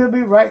 And we'll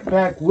be right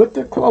back with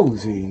the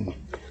closing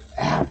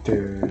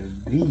after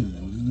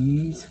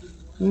these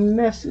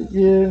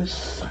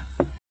messages.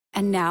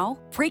 And now,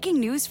 breaking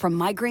news from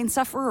migraine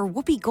sufferer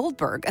Whoopi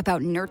Goldberg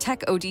about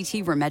Nurtec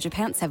ODT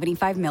Rimegepant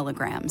 75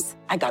 milligrams.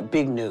 I got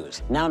big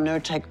news. Now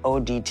Nurtec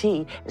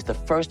ODT is the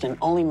first and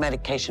only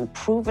medication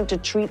proven to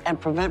treat and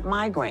prevent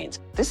migraines.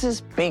 This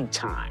is big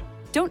time.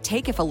 Don't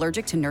take if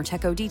allergic to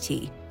Nurtec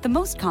ODT. The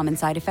most common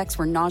side effects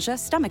were nausea,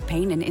 stomach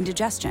pain, and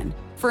indigestion.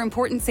 For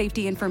important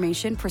safety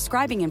information,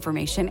 prescribing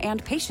information,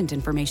 and patient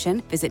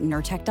information, visit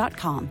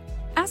Nurtec.com.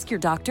 Ask your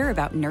doctor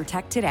about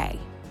Nurtec today.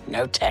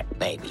 Nurtec,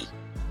 baby.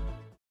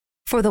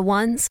 For the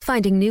ones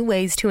finding new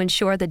ways to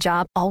ensure the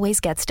job always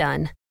gets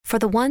done. For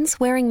the ones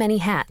wearing many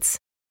hats.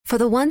 For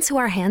the ones who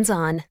are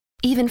hands-on,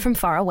 even from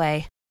far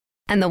away.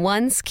 And the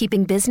ones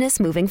keeping business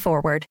moving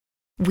forward.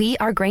 We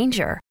are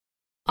Grainger,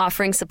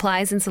 offering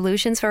supplies and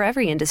solutions for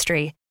every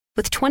industry,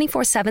 with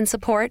 24/7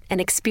 support and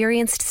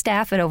experienced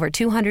staff at over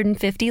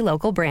 250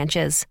 local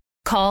branches.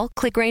 Call,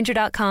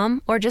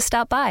 clickgrainger.com, or just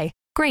stop by.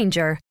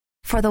 Grainger,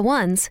 for the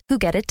ones who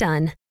get it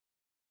done.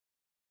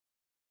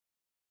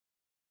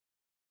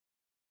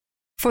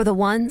 For the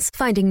ones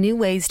finding new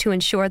ways to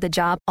ensure the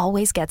job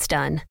always gets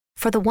done.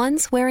 For the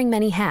ones wearing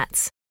many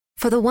hats.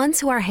 For the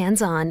ones who are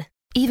hands-on,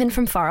 even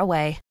from far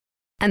away.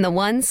 And the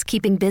ones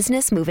keeping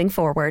business moving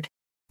forward.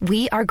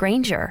 We are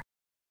Grainger,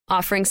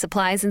 offering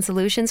supplies and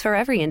solutions for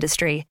every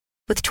industry,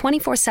 with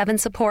 24/7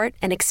 support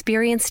and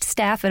experienced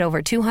staff at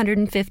over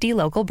 250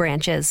 local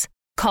branches.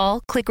 Call,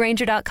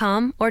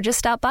 clickgrainger.com, or just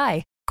stop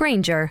by.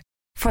 Grainger,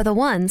 for the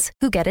ones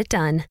who get it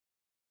done.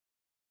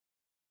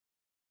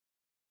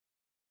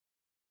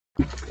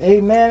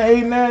 Amen,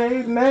 amen,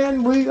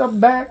 amen. We are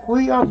back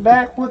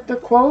with the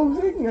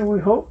closing, and we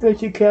hope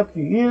that you kept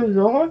your ears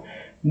on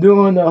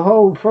during the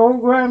whole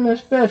program,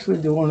 especially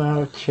during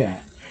our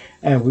chat.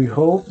 And we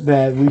hope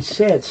that we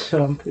said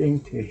something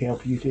to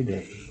help you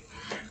today.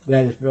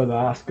 That is Brother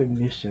Oscar's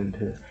mission,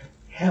 to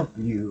help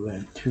you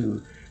and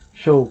to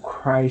show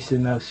Christ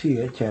in us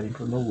here, chatting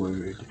from the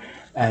Word.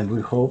 And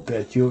we hope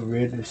that you're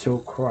ready to show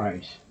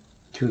Christ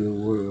to the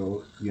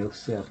world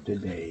yourself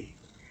today.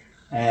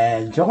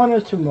 And join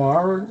us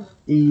tomorrow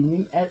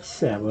evening at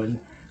 7,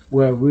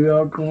 where we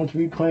are going to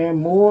be playing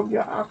more of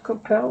your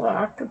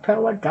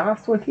acapella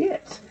gospel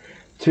hits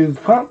to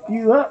pump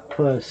you up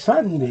for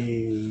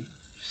Sunday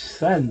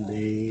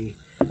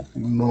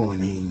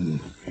morning.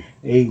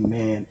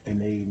 Amen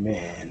and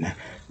amen.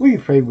 Will you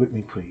pray with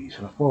me, please?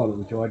 Our Father,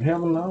 which art in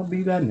heaven, hallowed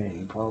be thy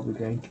name. Father, we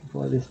thank you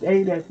for this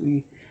day that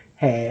we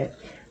had.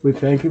 We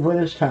thank you for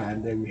this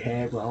time that we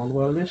have with all of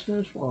our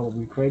listeners. Father,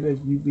 we pray that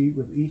you be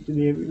with each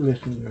and every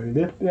listener.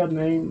 Lift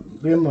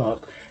them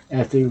up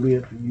as they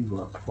lift you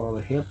up.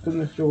 Father, help them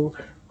to show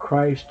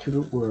Christ to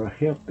the world.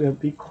 Help them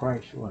be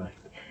Christ-like.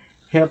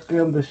 Help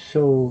them to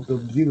show the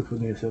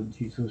beautifulness of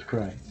Jesus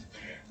Christ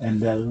and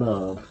their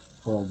love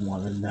for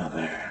one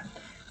another.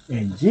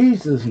 In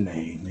Jesus'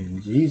 name,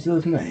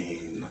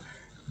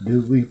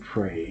 do we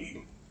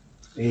pray.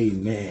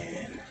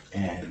 Amen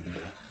and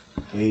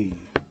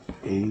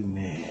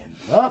amen.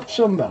 Love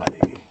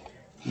somebody.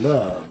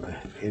 Love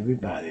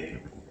everybody.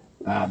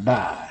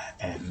 Bye-bye,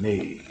 and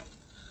may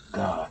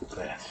God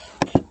bless.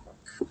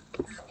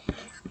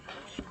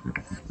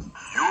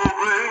 Your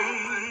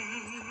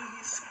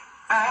grace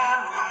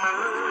and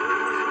mercy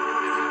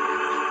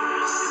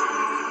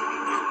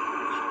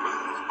brought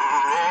me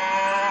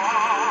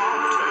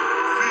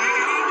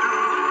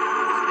through.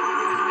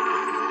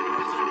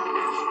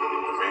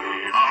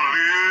 I'm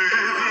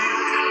living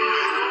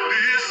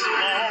this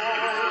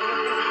moment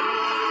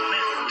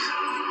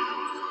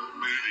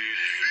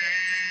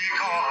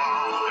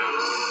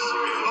because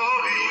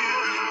of you.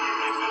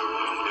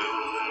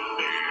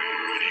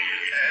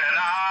 And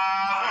I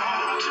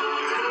want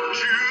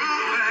to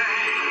thank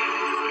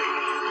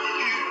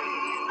you.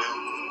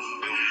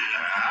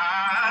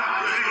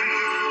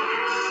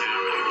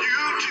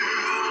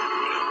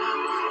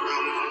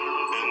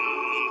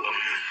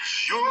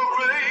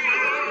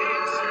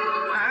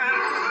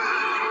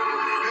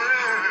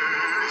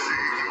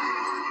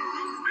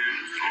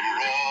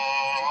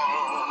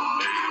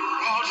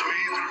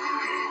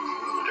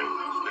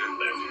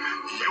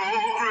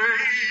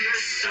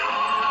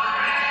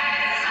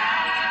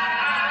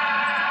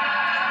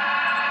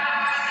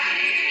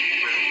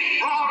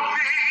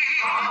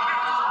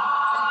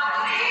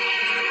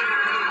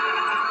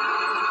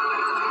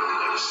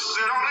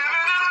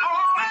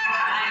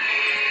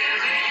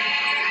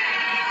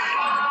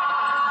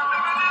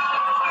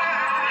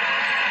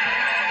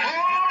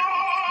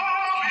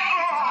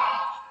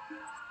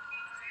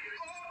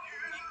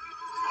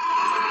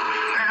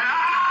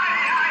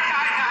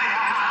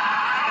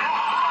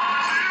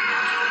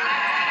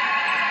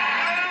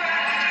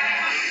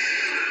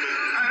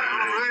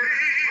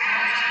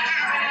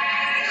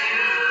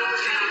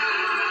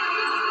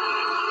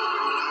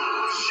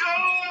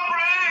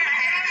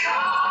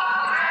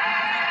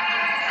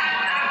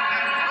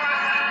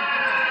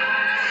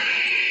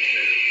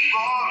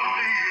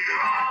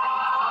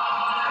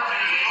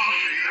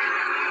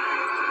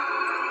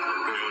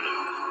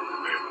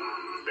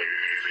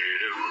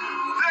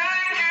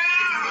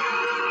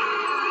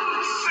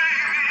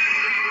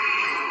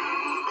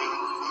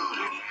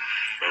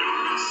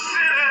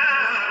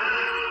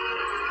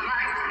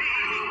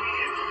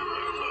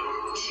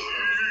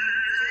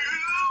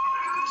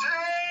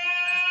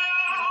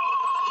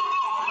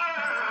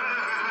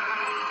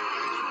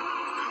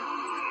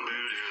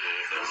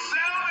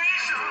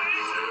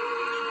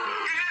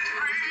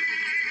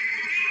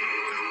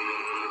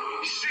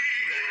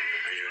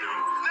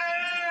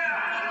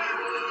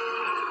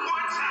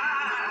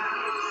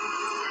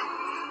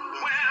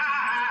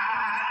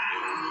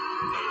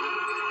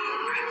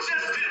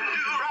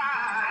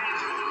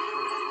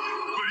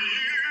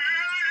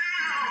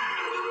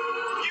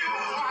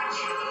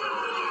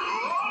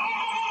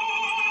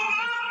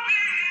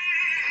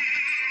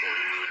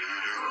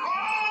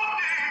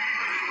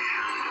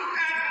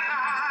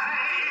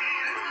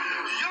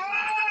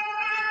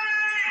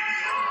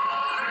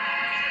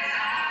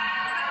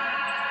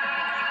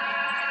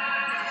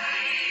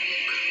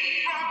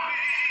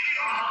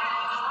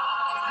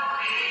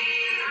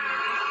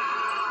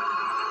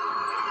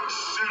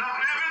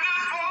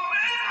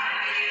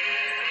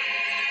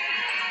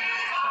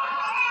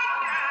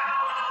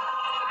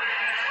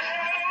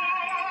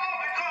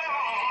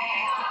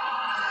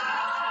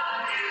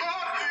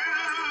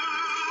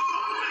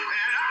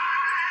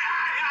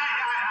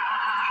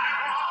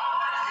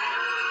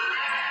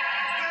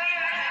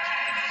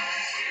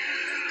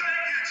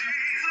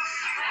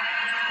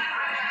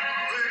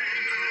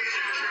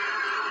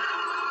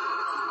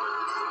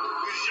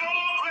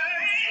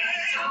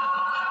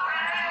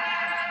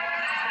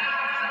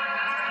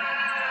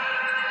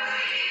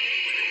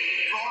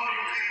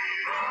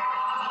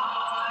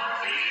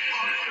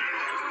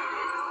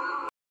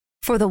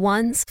 For the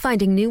ones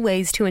finding new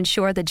ways to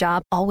ensure the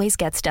job always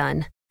gets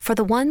done. For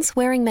the ones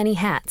wearing many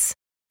hats.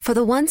 For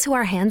the ones who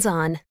are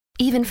hands-on,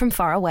 even from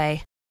far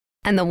away.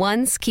 And the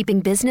ones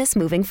keeping business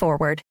moving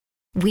forward.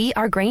 We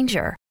are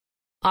Grainger,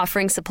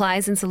 offering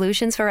supplies and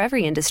solutions for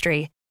every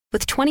industry,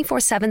 with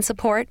 24/7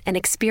 support and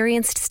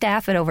experienced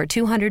staff at over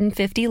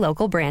 250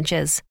 local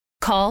branches.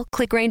 Call,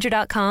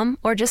 clickgrainger.com,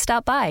 or just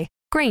stop by.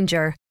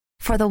 Grainger,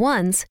 for the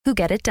ones who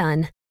get it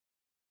done.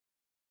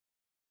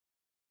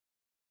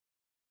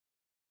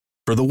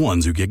 For the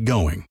ones who get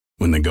going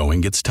when the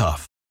going gets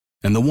tough.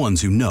 And the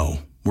ones who know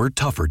we're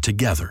tougher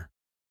together.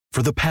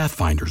 For the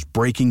Pathfinders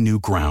breaking new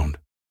ground.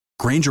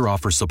 Grainger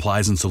offers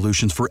supplies and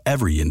solutions for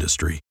every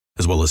industry,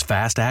 as well as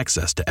fast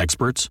access to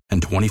experts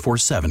and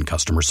 24/7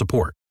 customer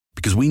support.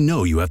 Because we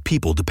know you have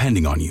people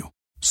depending on you,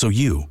 so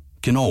you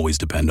can always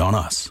depend on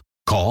us.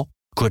 Call,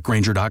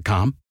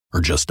 clickgrainger.com,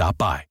 or just stop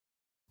by.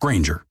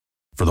 Grainger,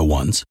 for the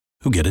ones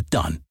who get it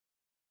done.